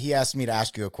 he asked me to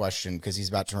ask you a question because he's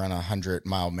about to run a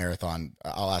 100-mile marathon.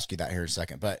 I'll ask you that here in a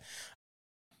second. But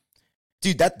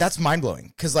dude, that's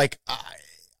mind-blowing because like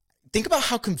think about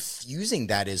how confusing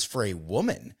that is for a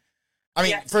woman. I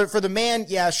mean, yes. for the man,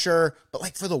 yeah, sure. But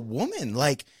like for the woman,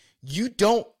 like you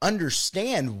don't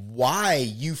understand why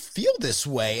you feel this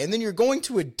way. And then you're going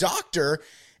to a doctor.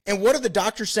 And what are the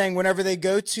doctors saying whenever they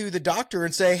go to the doctor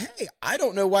and say, hey, I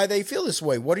don't know why they feel this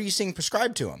way? What are you seeing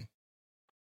prescribed to them?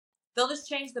 They'll just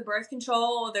change the birth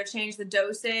control, or they'll change the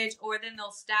dosage, or then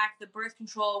they'll stack the birth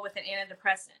control with an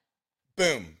antidepressant.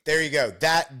 Boom. There you go.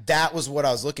 That was what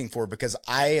I was looking for because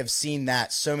I have seen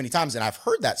that so many times and I've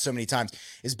heard that so many times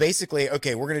is basically,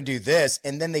 okay, we're going to do this.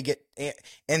 And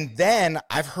then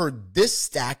I've heard this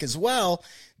stack as well.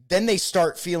 Then they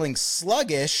start feeling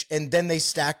sluggish and then they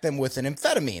stack them with an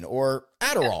amphetamine or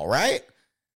Adderall, right?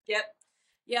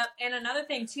 Yep. And another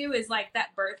thing too is like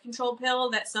that birth control pill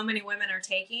that so many women are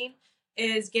taking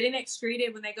is getting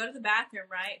excreted when they go to the bathroom,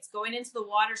 right? It's going into the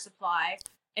water supply.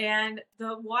 And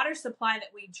the water supply that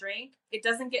we drink, it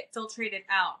doesn't get filtrated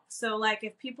out. So like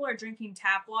if people are drinking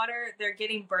tap water, they're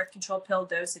getting birth control pill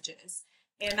dosages.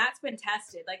 And that's been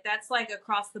tested. Like that's like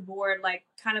across the board, like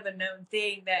kind of a known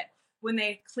thing that when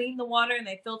they clean the water and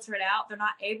they filter it out, they're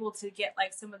not able to get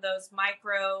like some of those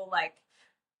micro like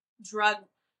drug,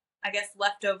 I guess,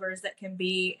 leftovers that can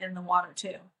be in the water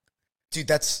too. Dude,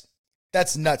 that's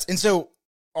nuts. And so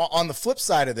on the flip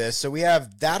side of this, so we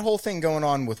have that whole thing going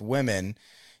on with women,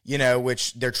 you know,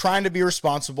 which they're trying to be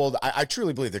responsible. I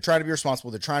truly believe they're trying to be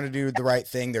responsible. They're trying to do the right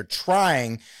thing. They're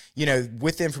trying, you know,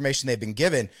 with the information they've been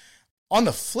given. On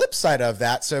the flip side of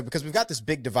that, so because we've got this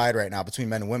big divide right now between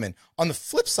men and women, on the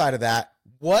flip side of that,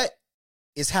 what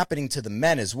is happening to the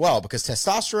men as well? Because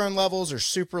testosterone levels are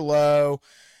super low.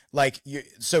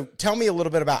 So tell me a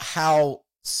little bit about how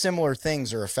similar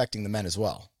things are affecting the men as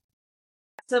well.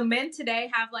 So men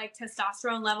today have like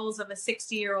testosterone levels of a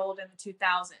 60-year-old in the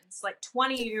 2000s, like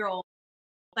 20-year-old,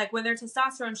 like when their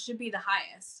testosterone should be the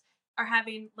highest, are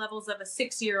having levels of a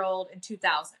 60-year-old in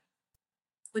 2000,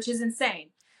 which is insane.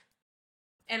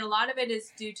 And a lot of it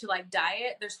is due to like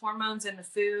diet. There's hormones in the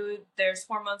food. There's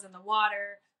hormones in the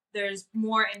water. There's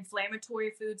more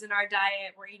inflammatory foods in our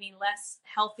diet. We're eating less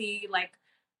healthy, like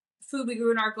food we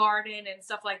grew in our garden and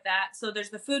stuff like that. So there's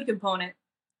the food component.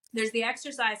 There's the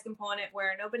exercise component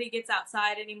where nobody gets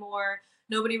outside anymore.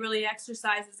 Nobody really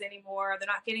exercises anymore. They're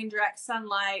not getting direct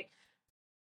sunlight.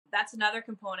 That's another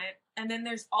component. And then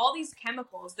there's all these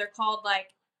chemicals. They're called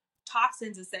like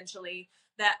toxins essentially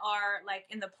that are like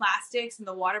in the plastics and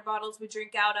the water bottles we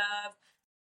drink out of.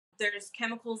 There's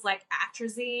chemicals like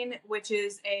atrazine, which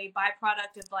is a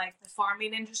byproduct of like the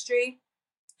farming industry.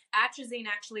 Atrazine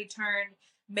actually turned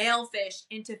male fish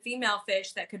into female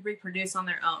fish that could reproduce on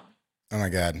their own. Oh my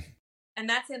God. And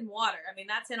that's in water. I mean,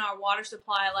 that's in our water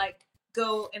supply, like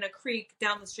go in a creek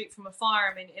down the street from a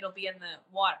farm and it'll be in the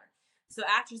water. So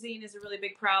atrazine is a really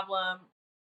big problem.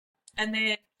 And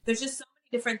then there's just so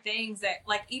many different things that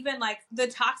like, even like the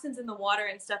toxins in the water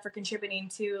and stuff are contributing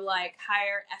to like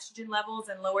higher estrogen levels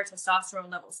and lower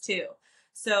testosterone levels too.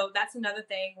 So that's another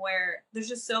thing where there's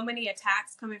just so many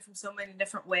attacks coming from so many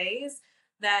different ways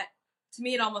that to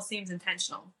me, it almost seems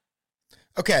intentional.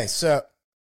 Okay, so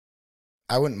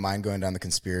I wouldn't mind going down the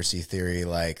conspiracy theory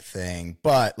like thing,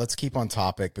 but let's keep on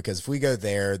topic because if we go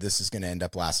there, this is going to end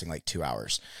up lasting like 2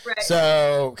 hours. Right.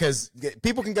 So, because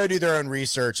people can go do their own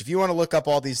research. If you want to look up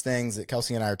all these things that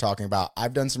Kelsey and I are talking about,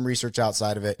 I've done some research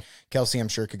outside of it. Kelsey, I'm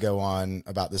sure, could go on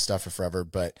about this stuff for forever.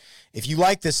 But if you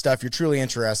like this stuff, you're truly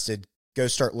interested, go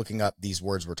start looking up these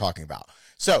words we're talking about.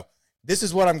 So, this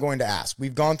is what I'm going to ask.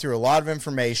 We've gone through a lot of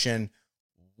information.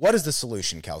 What is the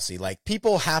solution, Kelsey? Like,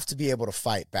 people have to be able to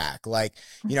fight back. Like,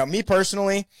 you know, me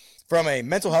personally, from a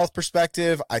mental health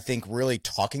perspective, I think really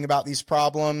talking about these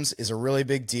problems is a really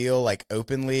big deal. Like,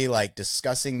 openly, like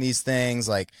discussing these things,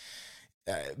 like,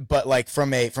 but like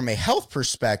from a health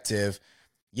perspective,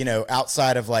 you know,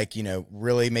 outside of like, you know,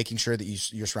 really making sure that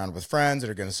you're surrounded with friends that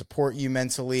are going to support you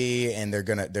mentally, and they're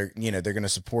going to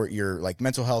support your like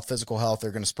mental health, physical health.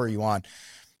 They're going to spur you on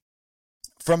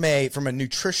from a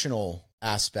nutritional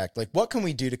aspect. Like, what can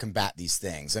we do to combat these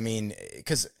things? I mean,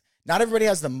 because not everybody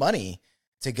has the money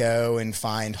to go and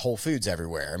find Whole Foods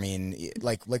everywhere. I mean,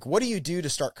 like what do you do to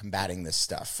start combating this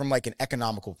stuff from like an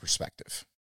economical perspective?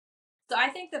 So I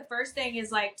think the first thing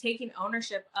is like taking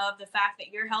ownership of the fact that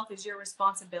your health is your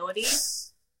responsibility.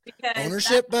 Because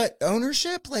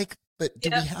ownership, like, but do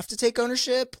we have to take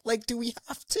ownership? Like, do we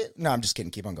have to? No, I'm just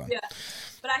kidding. Keep on going. Yeah.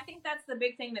 But I think that's the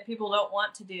big thing that people don't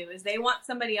want to do is they want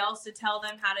somebody else to tell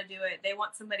them how to do it. They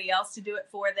want somebody else to do it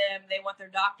for them. They want their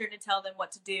doctor to tell them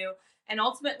what to do. And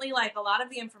ultimately, like, a lot of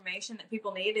the information that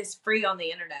people need is free on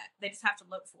the internet. They just have to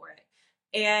look for it.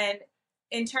 And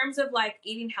in terms of like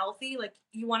eating healthy, like,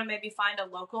 you want to maybe find a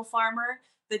local farmer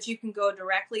that you can go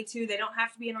directly to. They don't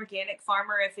have to be an organic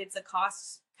farmer if it's a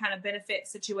cost kind of benefit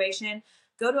situation.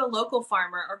 Go to a local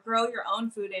farmer or grow your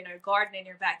own food in a garden in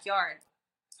your backyard.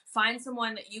 Find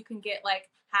someone that you can get like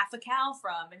half a cow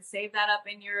from and save that up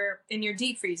in your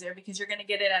deep freezer because you're going to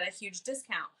get it at a huge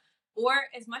discount. Or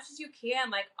as much as you can,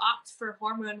 like, opt for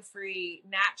hormone-free,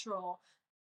 natural.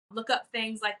 Look up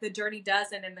things like the Dirty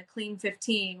Dozen and the Clean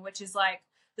 15, which is like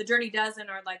the Dirty Dozen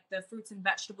are like the fruits and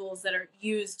vegetables that are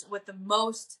used with the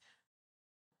most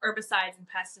herbicides and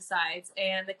pesticides,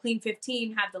 and the Clean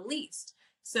 15 have the least.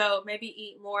 So maybe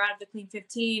eat more out of the Clean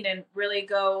 15 and really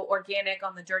go organic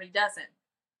on the Dirty Dozen.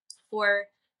 Or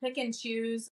pick and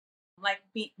choose, like,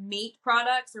 meat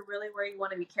products are really where you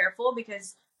want to be careful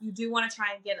because you do want to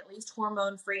try and get at least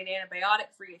hormone-free and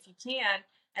antibiotic-free if you can,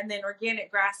 and then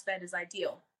organic grass-fed is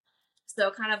ideal.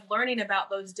 So kind of learning about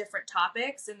those different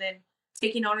topics and then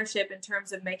taking ownership in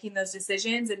terms of making those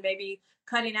decisions and maybe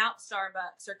cutting out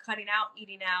Starbucks or cutting out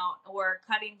eating out or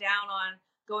cutting down on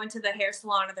going to the hair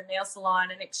salon or the nail salon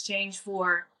in exchange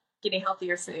for getting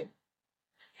healthier food.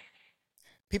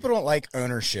 People don't like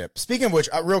ownership. Speaking of which,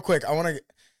 real quick, I want to,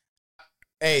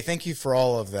 hey, thank you for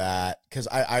all of that. Cause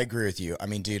I agree with you. I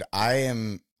mean, dude, I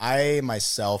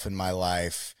myself in my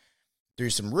life through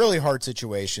some really hard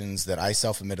situations that I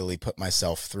self-admittedly put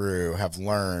myself through have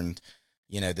learned,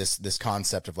 you know, this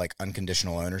concept of like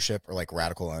unconditional ownership or like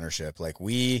radical ownership. Like,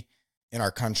 we in our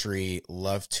country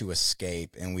love to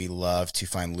escape and we love to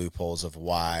find loopholes of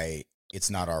why it's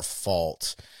not our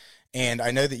fault. And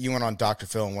I know that you went on Dr.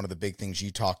 Phil, and one of the big things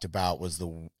you talked about was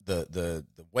the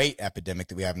weight epidemic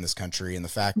that we have in this country, and the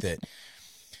fact that,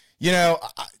 you know,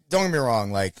 don't get me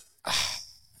wrong, like,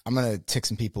 I'm going to tick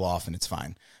some people off and it's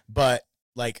fine. But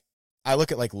like, I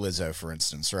look at like Lizzo, for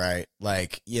instance, right?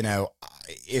 Like, you know,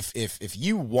 if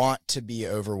you want to be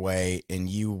overweight and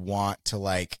you want to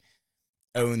like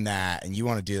own that and you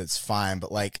want to do that's fine.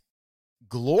 But like,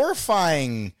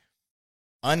 glorifying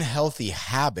unhealthy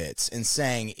habits and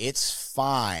saying it's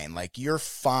fine, like, you're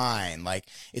fine, like,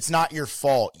 it's not your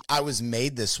fault, I was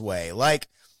made this way, like,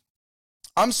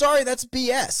 I'm sorry, that's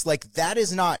BS. Like, that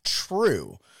is not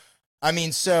true. I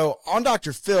mean, so on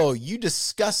Dr. Phil, you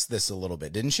discussed this a little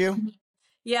bit, didn't you?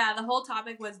 Yeah, the whole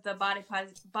topic was the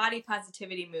body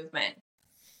positivity movement.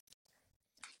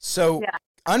 So yeah.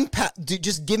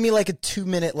 Just give me like a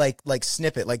 2-minute like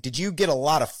snippet. Like, did you get a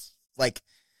lot of like,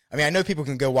 I mean, I know people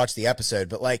can go watch the episode,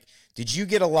 but like, did you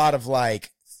get a lot of like,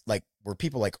 were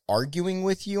people like arguing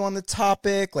with you on the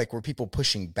topic? Like, were people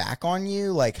pushing back on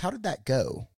you? Like, how did that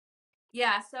go?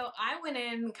 Yeah, so I went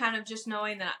in kind of just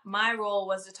knowing that my role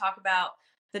was to talk about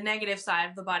the negative side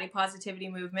of the body positivity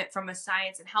movement from a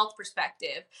science and health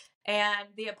perspective. And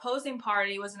the opposing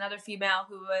party was another female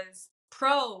who was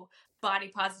pro body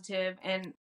positive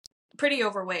and pretty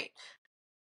overweight.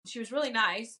 She was really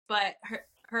nice, but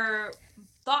her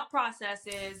thought process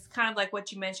is kind of like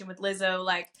what you mentioned with Lizzo,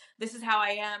 like, this is how I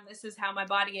am, this is how my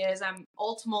body is, I'm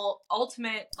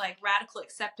ultimate like radical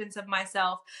acceptance of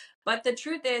myself. But the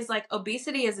truth is, like,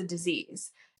 obesity is a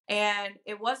disease, and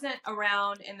it wasn't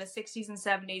around in the 60s and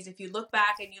 70s. If you look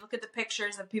back and you look at the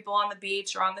pictures of people on the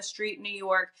beach or on the street in New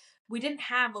York, we didn't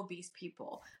have obese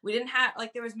people. We didn't have,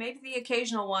 like, there was maybe the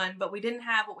occasional one, but we didn't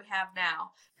have what we have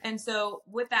now. And so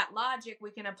with that logic, we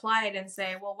can apply it and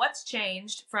say, well, what's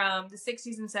changed from the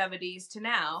 60s and 70s to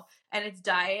now? And it's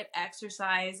diet,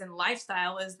 exercise, and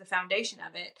lifestyle is the foundation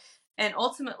of it. And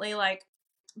ultimately, like,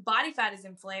 body fat is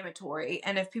inflammatory.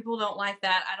 And if people don't like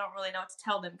that, I don't really know what to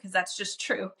tell them, because that's just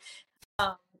true.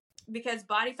 Because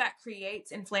body fat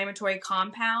creates inflammatory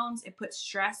compounds. It puts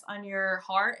stress on your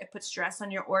heart. It puts stress on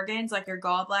your organs, like your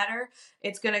gallbladder.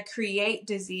 It's going to create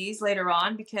disease later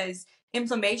on, because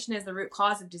inflammation is the root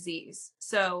cause of disease.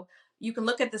 So you can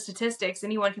look at the statistics.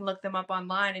 Anyone can look them up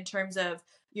online in terms of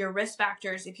your risk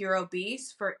factors if you're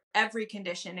obese for every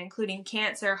condition, including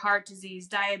cancer, heart disease,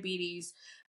 diabetes,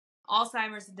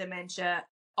 Alzheimer's and dementia.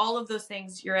 All of those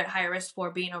things you're at higher risk for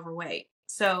being overweight.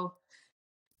 So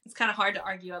it's kind of hard to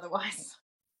argue otherwise.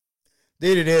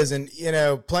 Dude, it is. And, you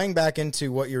know, playing back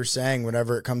into what you're saying,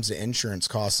 whenever it comes to insurance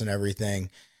costs and everything,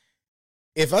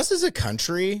 if us as a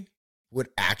country would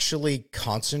actually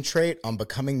concentrate on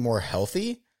becoming more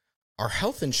healthy, our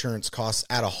health insurance costs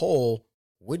at a whole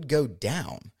would go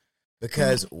down,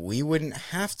 because we wouldn't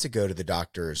have to go to the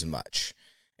doctor as much.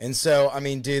 And so, I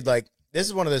mean, dude, like, this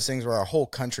is one of those things where our whole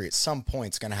country at some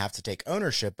point is going to have to take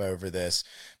ownership over this,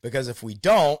 because if we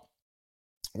don't,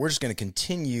 we're just going to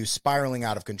continue spiraling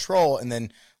out of control and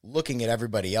then looking at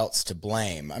everybody else to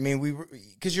blame. I mean,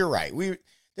 because you're right.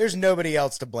 There's nobody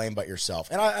else to blame but yourself.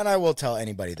 And I will tell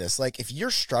anybody this, like, if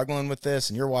you're struggling with this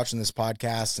and you're watching this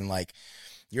podcast and like,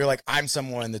 you're like, I'm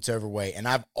someone that's overweight and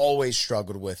I've always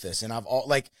struggled with this. And I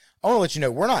want to let you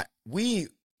know,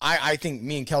 I think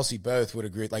me and Kelsey both would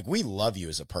agree. Like, we love you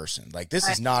as a person. Like, this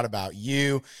is not about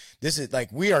you. This is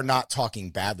like, we are not talking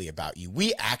badly about you.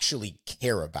 We actually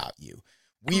care about you.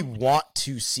 We want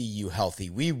to see you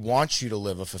healthy. We want you to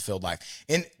live a fulfilled life.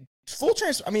 And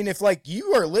I mean, if like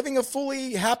you are living a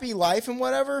fully happy life and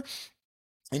whatever,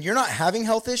 and you're not having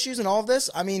health issues and all of this,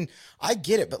 I mean, I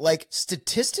get it. But like,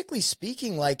 statistically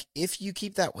speaking, like, if you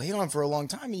keep that weight on for a long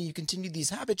time and you continue these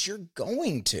habits, you're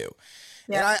going to.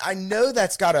 Yeah. And I know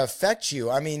that's got to affect you.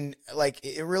 I mean, like,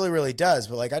 it really, really does.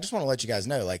 But like, I just want to let you guys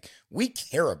know, like, we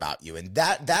care about you. And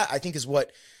that I think is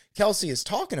what Kelsey is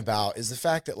talking about, is the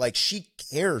fact that like, she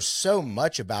cares so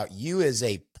much about you as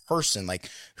a person, like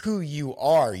who you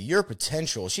are, your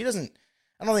potential.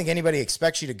 I don't think anybody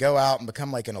expects you to go out and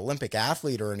become like an Olympic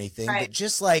athlete or anything, but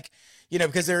just like, you know,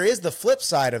 because there is the flip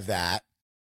side of that,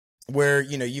 where,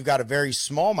 you know, you've got a very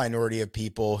small minority of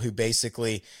people who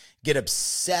basically get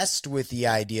obsessed with the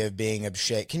idea of being in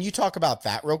shape. Can you talk about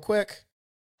that real quick?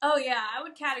 Oh yeah, I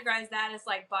would categorize that as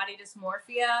like body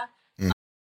dysmorphia.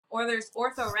 Or there's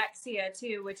orthorexia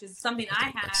too, which is something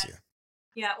I had.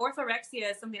 Yeah, orthorexia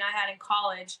is something I had in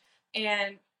college,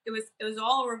 and it was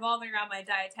all revolving around my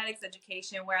dietetics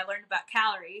education, where I learned about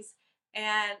calories.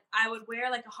 And I would wear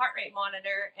like a heart rate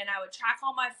monitor, and I would track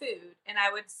all my food, and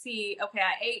I would see, okay,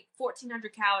 I ate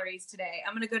 1,400 calories today.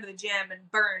 I'm going to go to the gym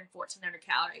and burn 1,400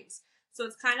 calories. So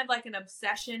it's kind of like an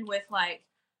obsession with like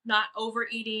not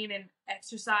overeating and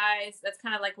exercise. That's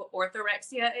kind of like what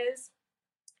orthorexia is.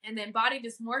 And then body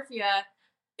dysmorphia,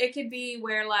 it could be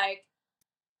where like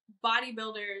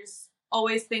bodybuilders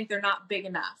always think they're not big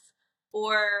enough,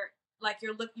 or like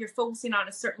you're focusing on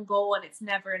a certain goal and it's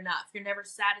never enough. You're never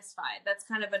satisfied. That's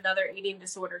kind of another eating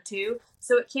disorder too.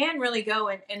 So it can really go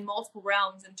in multiple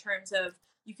realms, in terms of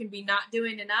you can be not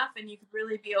doing enough and you could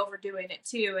really be overdoing it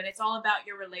too. And it's all about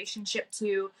your relationship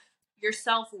to your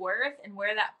self-worth and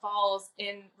where that falls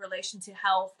in relation to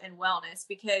health and wellness,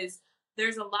 because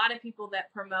there's a lot of people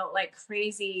that promote like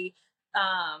crazy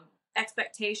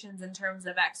expectations in terms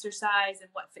of exercise and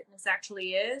what fitness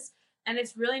actually is. And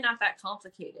it's really not that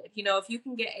complicated. You know, if you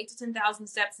can get 8,000 to 10,000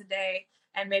 steps a day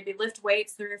and maybe lift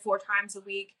weights 3 or 4 times a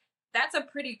week, that's a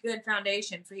pretty good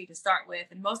foundation for you to start with.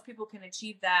 And most people can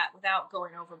achieve that without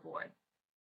going overboard.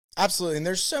 Absolutely. And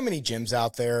there's so many gyms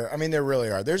out there. I mean, there really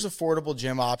are. There's affordable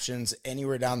gym options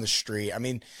anywhere down the street. I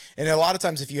mean, and a lot of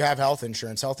times if you have health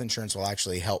insurance will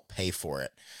actually help pay for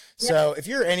it. So if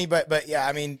you're anybody, but yeah,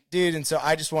 I mean, dude. And so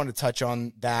I just wanted to touch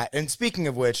on that. And speaking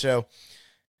of which, so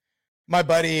my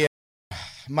buddy,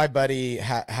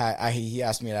 he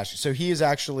asked me to ask you. So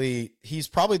he's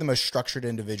probably the most structured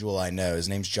individual I know. His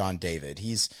name's John David.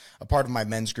 He's a part of my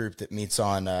men's group that meets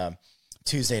on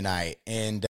Tuesday night.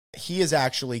 And he is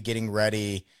actually getting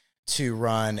ready to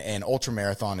run an ultra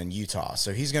marathon in Utah.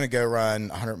 So he's going to go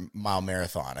run a 100-mile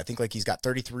marathon. I think like he's got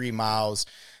 33 miles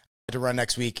to run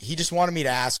next week. He just wanted me to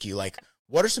ask you, like,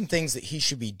 what are some things that he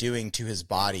should be doing to his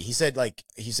body? He said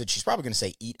she's probably going to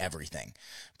say eat everything,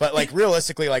 but like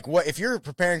realistically, like what, if you're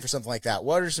preparing for something like that,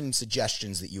 what are some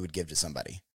suggestions that you would give to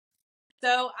somebody?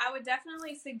 So I would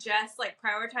definitely suggest like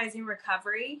prioritizing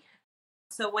recovery.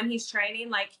 So when he's training,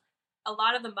 like a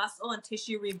lot of the muscle and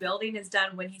tissue rebuilding is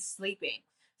done when he's sleeping.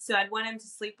 So I'd want him to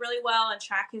sleep really well and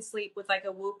track his sleep with like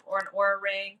a Whoop or an Aura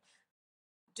ring,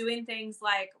 doing things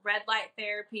like red light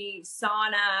therapy,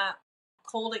 sauna,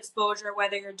 cold exposure,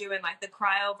 whether you're doing like the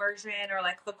cryo version or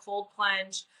like the cold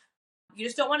plunge. You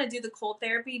just don't want to do the cold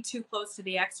therapy too close to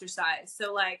the exercise.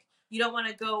 So like you don't want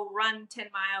to go run 10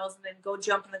 miles and then go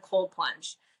jump in the cold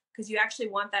plunge, because you actually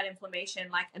want that inflammation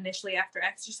like initially after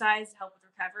exercise to help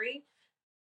with recovery.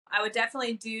 I would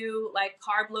definitely do like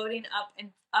carb loading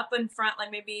up in front,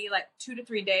 like maybe like 2 to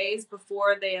 3 days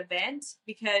before the event,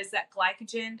 because that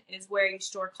glycogen is where you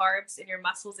store carbs in your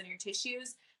muscles and your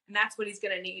tissues. And that's what he's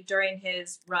going to need during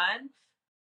his run.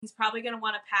 He's probably going to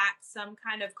want to pack some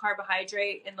kind of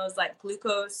carbohydrate in those like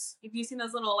glucose. If you've seen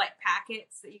those little like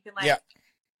packets that you can like,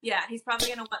 yeah, he's probably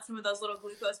going to want some of those little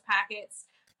glucose packets.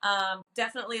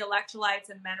 Definitely electrolytes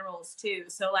and minerals too.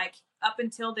 So like up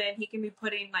until then, he can be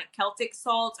putting like Celtic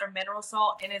salt or mineral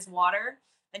salt in his water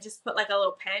and just put like a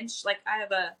little pinch. Like I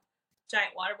have a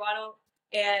giant water bottle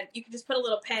and you can just put a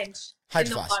little pinch in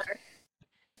the water.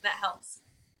 That helps.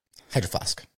 Hydro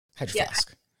flask.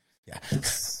 Yeah.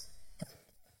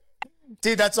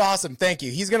 Dude, that's awesome. Thank you.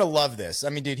 He's going to love this. I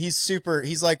mean, dude,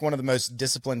 he's like one of the most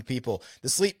disciplined people. The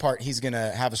sleep part, he's going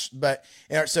to have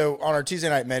so on our Tuesday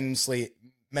night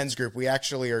men's group, we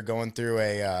actually are going through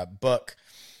a book,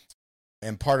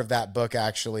 and part of that book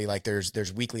actually, like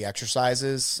there's weekly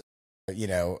exercises, you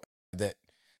know, that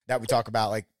we talk about,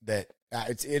 like that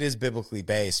it is biblically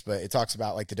based, but it talks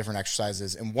about like the different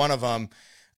exercises. And one of them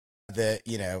that,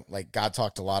 you know, like God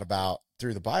talked a lot about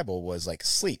through the Bible was like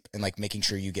sleep and like making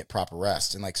sure you get proper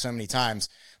rest. And like so many times,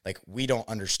 like we don't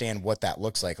understand what that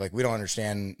looks like. Like we don't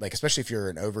understand, like, especially if you're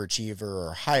an overachiever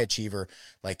or a high achiever,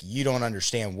 like you don't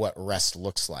understand what rest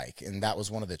looks like. And that was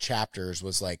one of the chapters,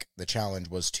 was like the challenge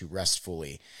was to rest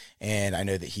fully. And I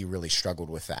know that he really struggled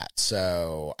with that.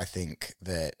 So I think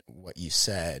that what you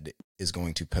said is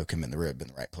going to poke him in the rib in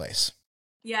the right place.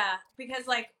 Yeah, because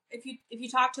like if you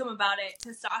talk to him about it,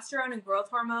 testosterone and growth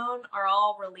hormone are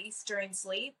all released during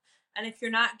sleep. And if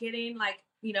you're not getting like,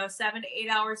 you know, 7 to 8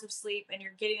 hours of sleep and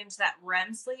you're getting into that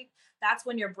REM sleep, that's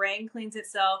when your brain cleans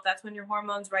itself. That's when your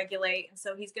hormones regulate. And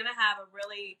so he's going to have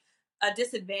a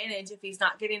disadvantage if he's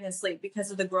not getting his sleep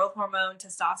because of the growth hormone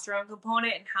testosterone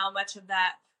component and how much of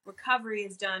that recovery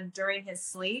is done during his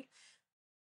sleep.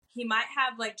 He might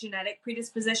have like genetic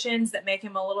predispositions that make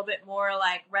him a little bit more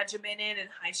like regimented and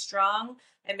high strung,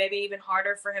 and maybe even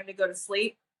harder for him to go to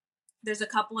sleep. There's a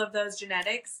couple of those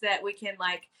genetics that we can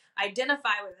like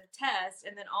identify with a test,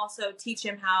 and then also teach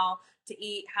him how to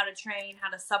eat, how to train, how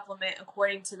to supplement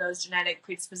according to those genetic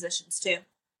predispositions too.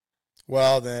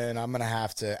 Well, then I'm going to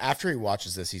have to, after he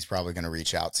watches this, he's probably going to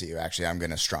reach out to you. Actually, I'm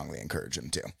going to strongly encourage him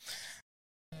to.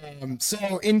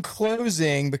 So in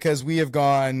closing, because we have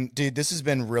gone, dude, this has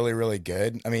been really, really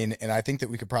good. I mean, and I think that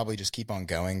we could probably just keep on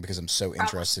going because I'm so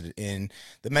interested in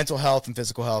the mental health and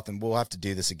physical health, and we'll have to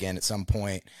do this again at some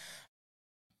point.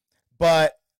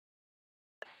 But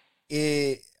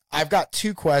I've got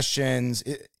two questions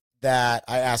that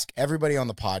I ask everybody on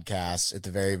the podcast at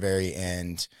the very, very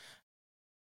end,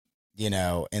 you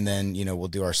know, and then, you know, we'll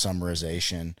do our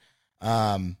summarization.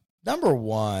 Number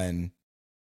one,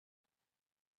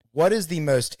 what is the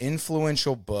most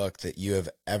influential book that you have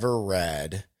ever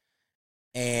read,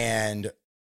 and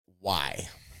why?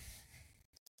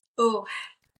 Oh,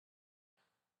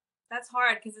 that's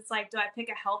hard because it's like, do I pick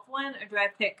a health one or do I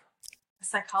pick a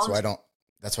psychology?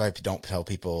 That's why I don't tell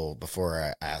people before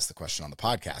I ask the question on the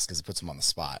podcast, because it puts them on the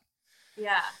spot.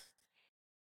 Yeah.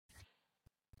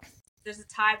 There's a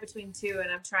tie between two,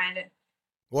 and I'm trying to.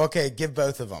 Well, okay, give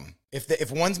both of them. If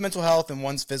one's mental health and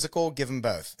one's physical, give them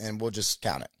both, and we'll just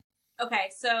count it.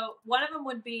 Okay, so one of them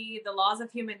would be The Laws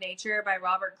of Human Nature by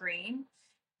Robert Greene,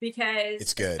 because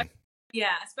it's good.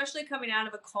 Yeah, especially coming out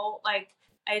of a cult, like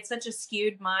I had such a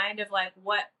skewed mind of like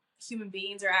what human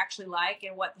beings are actually like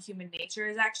and what the human nature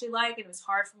is actually like, and it was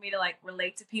hard for me to like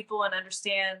relate to people and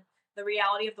understand the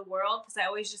reality of the world, because I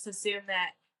always just assume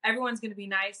that everyone's going to be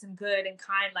nice and good and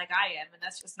kind like I am, and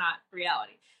that's just not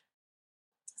reality.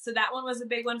 So that one was a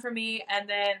big one for me. And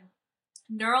then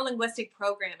Neuro-linguistic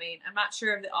programming. I'm not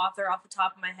sure of the author off the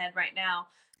top of my head right now,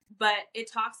 but it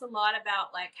talks a lot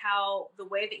about like how the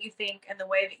way that you think and the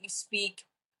way that you speak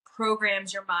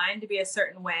programs your mind to be a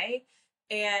certain way.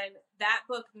 And that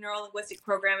book, Neuro-Linguistic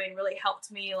Programming, really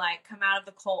helped me like come out of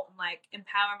the cult and like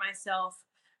empower myself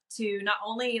to not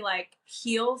only like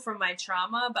heal from my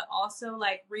trauma, but also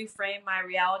like reframe my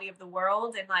reality of the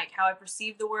world and like how I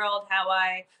perceive the world, how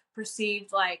I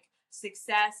perceived like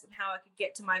success and how I could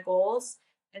get to my goals.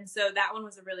 And so that one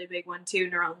was a really big one too,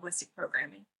 Neuro-Linguistic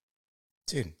Programming.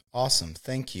 Dude, awesome.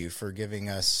 Thank you for giving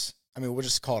us, I mean, we'll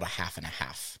just call it a half and a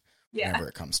half whenever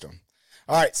it comes to them.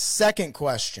 All right, second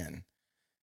question.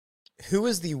 Who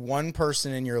is the one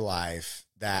person in your life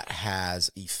that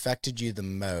has affected you the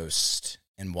most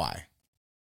and why?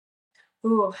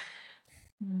 Ooh.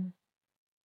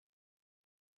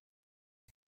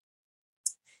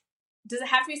 Does it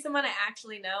have to be someone I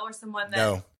actually know or someone that...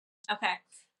 No. Okay.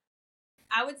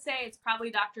 I would say it's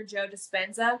probably Dr. Joe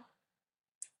Dispenza.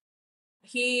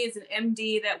 He is an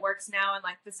MD that works now in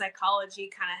like the psychology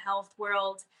kind of health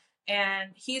world.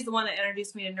 And he's the one that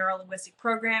introduced me to neuro-linguistic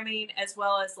programming, as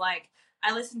well as like,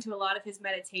 I listened to a lot of his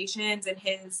meditations and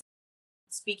his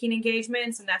speaking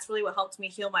engagements. And that's really what helped me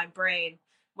heal my brain,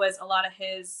 was a lot of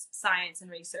his science and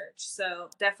research. So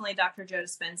definitely Dr. Joe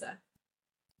Dispenza.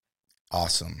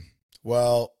 Awesome.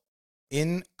 Well,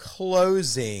 in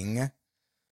closing,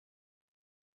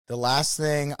 the last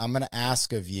thing I'm going to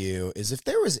ask of you is if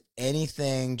there was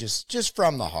anything just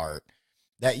from the heart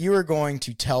that you are going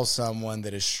to tell someone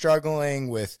that is struggling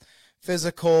with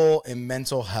physical and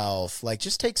mental health, like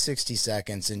just take 60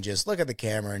 seconds and just look at the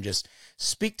camera and just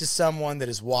speak to someone that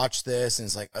has watched this and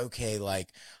is like, okay, like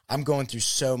I'm going through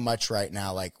so much right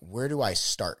now. Like, where do I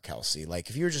start, Kelsey?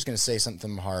 Like, if you were just going to say something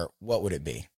from the heart, what would it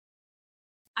be?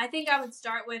 I think I would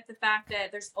start with the fact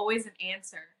that there's always an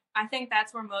answer. I think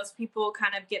that's where most people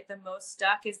kind of get the most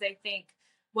stuck, is they think,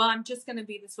 well, I'm just going to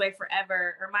be this way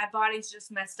forever, or my body's just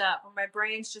messed up, or my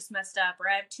brain's just messed up, or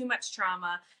I have too much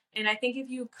trauma. And I think if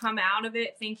you come out of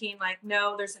it thinking like,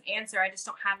 no, there's an answer, I just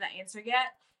don't have that answer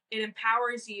yet, it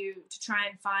empowers you to try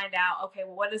and find out, okay,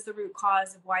 well, what is the root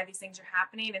cause of why these things are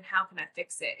happening and how can I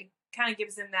fix it? It kind of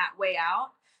gives them that way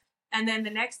out. And then the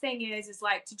next thing is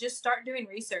like to just start doing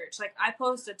research. Like I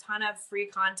post a ton of free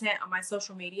content on my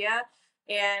social media,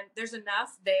 and there's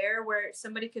enough there where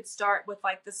somebody could start with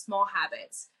like the small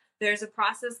habits. There's a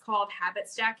process called habit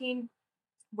stacking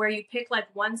where you pick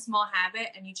like one small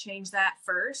habit and you change that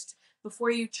first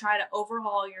before you try to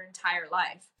overhaul your entire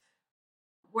life.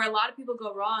 Where a lot of people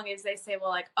go wrong is they say, well,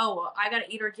 like, oh, well, I got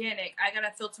to eat organic. I got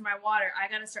to filter my water.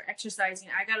 I got to start exercising.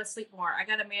 I got to sleep more. I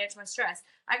got to manage my stress.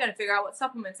 I got to figure out what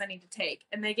supplements I need to take.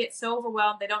 And they get so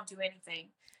overwhelmed, they don't do anything.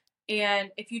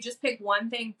 And if you just pick one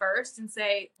thing first and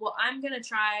say, well, I'm going to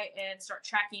try and start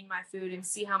tracking my food and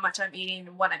see how much I'm eating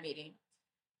and what I'm eating.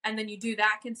 And then you do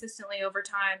that consistently over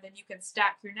time, then you can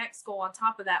stack your next goal on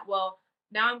top of that. Well,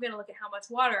 now I'm going to look at how much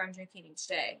water I'm drinking each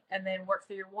day and then work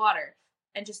through your water.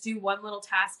 And just do one little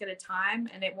task at a time,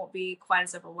 and it won't be quite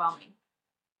as overwhelming.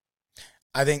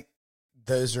 I think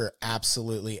those are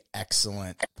absolutely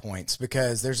excellent points,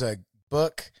 because there's a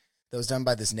book that was done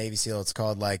by this Navy SEAL. It's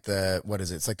called like what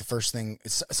is it? It's like the first thing,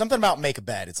 it's something about make a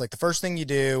bed. It's like the first thing you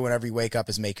do whenever you wake up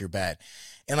is make your bed.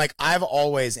 And like I've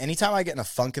always, anytime I get in a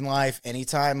funk in life,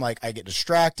 anytime like I get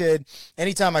distracted,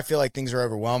 anytime I feel like things are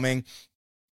overwhelming,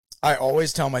 I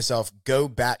always tell myself, go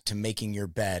back to making your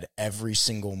bed every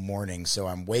single morning. So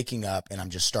I'm waking up and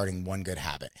I'm just starting one good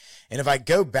habit. And if I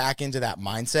go back into that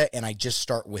mindset and I just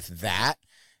start with that,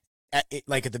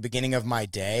 like at the beginning of my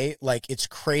day, like it's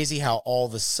crazy how all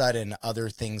of a sudden other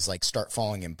things like start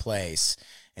falling in place.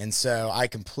 And so I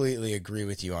completely agree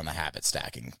with you on the habit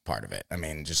stacking part of it. I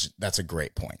mean, just that's a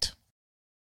great point.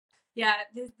 Yeah,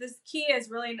 this key is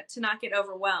really to not get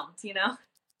overwhelmed, you know?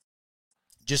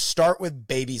 Just start with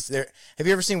babies. There. Have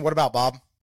you ever seen What About Bob?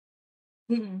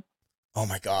 Mm-hmm. Oh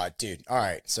my God, dude. All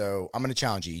right. So I'm going to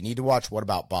challenge you. You need to watch What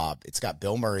About Bob. It's got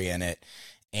Bill Murray in it.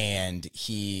 And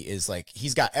he is like,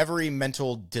 he's got every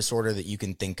mental disorder that you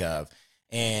can think of.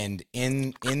 And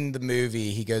in the movie,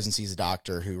 he goes and sees a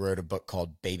doctor who wrote a book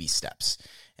called Baby Steps.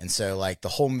 And so like the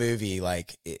whole movie,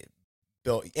 like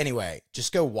Bill, anyway,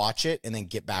 just go watch it and then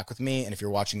get back with me. And if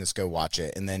you're watching this, go watch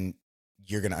it. And then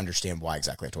you're going to understand why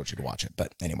exactly I told you to watch it.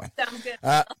 But anyway, sounds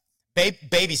good.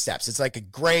 Baby Steps. It's like a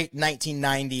great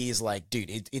 1990s, like,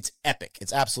 dude, it's epic.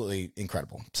 It's absolutely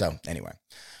incredible. So anyway,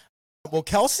 well,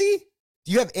 Kelsey,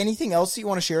 do you have anything else that you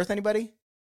want to share with anybody?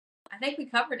 I think we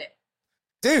covered it.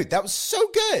 Dude, that was so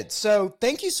good. So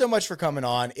thank you so much for coming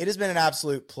on. It has been an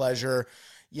absolute pleasure.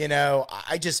 You know,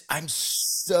 I'm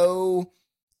so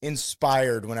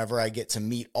inspired whenever I get to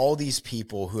meet all these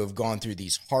people who have gone through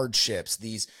these hardships,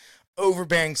 these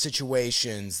overbearing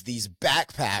situations, these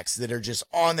backpacks that are just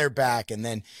on their back. And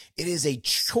then it is a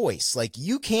choice. Like,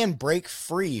 you can break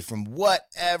free from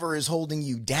whatever is holding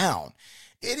you down.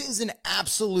 It is an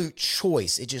absolute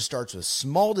choice. It just starts with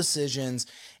small decisions,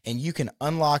 and you can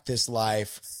unlock this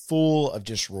life full of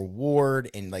just reward,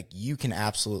 and like, you can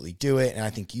absolutely do it. And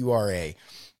I think you are a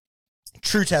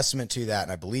true testament to that.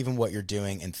 And I believe in what you're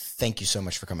doing. And thank you so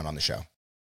much for coming on the show.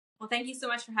 Well, thank you so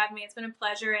much for having me. It's been a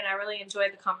pleasure, and I really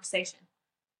enjoyed the conversation.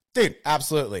 Dude,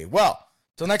 absolutely. Well,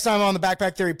 till next time on the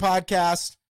Backpack Theory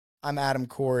podcast, I'm Adam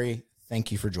Corey.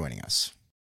 Thank you for joining us.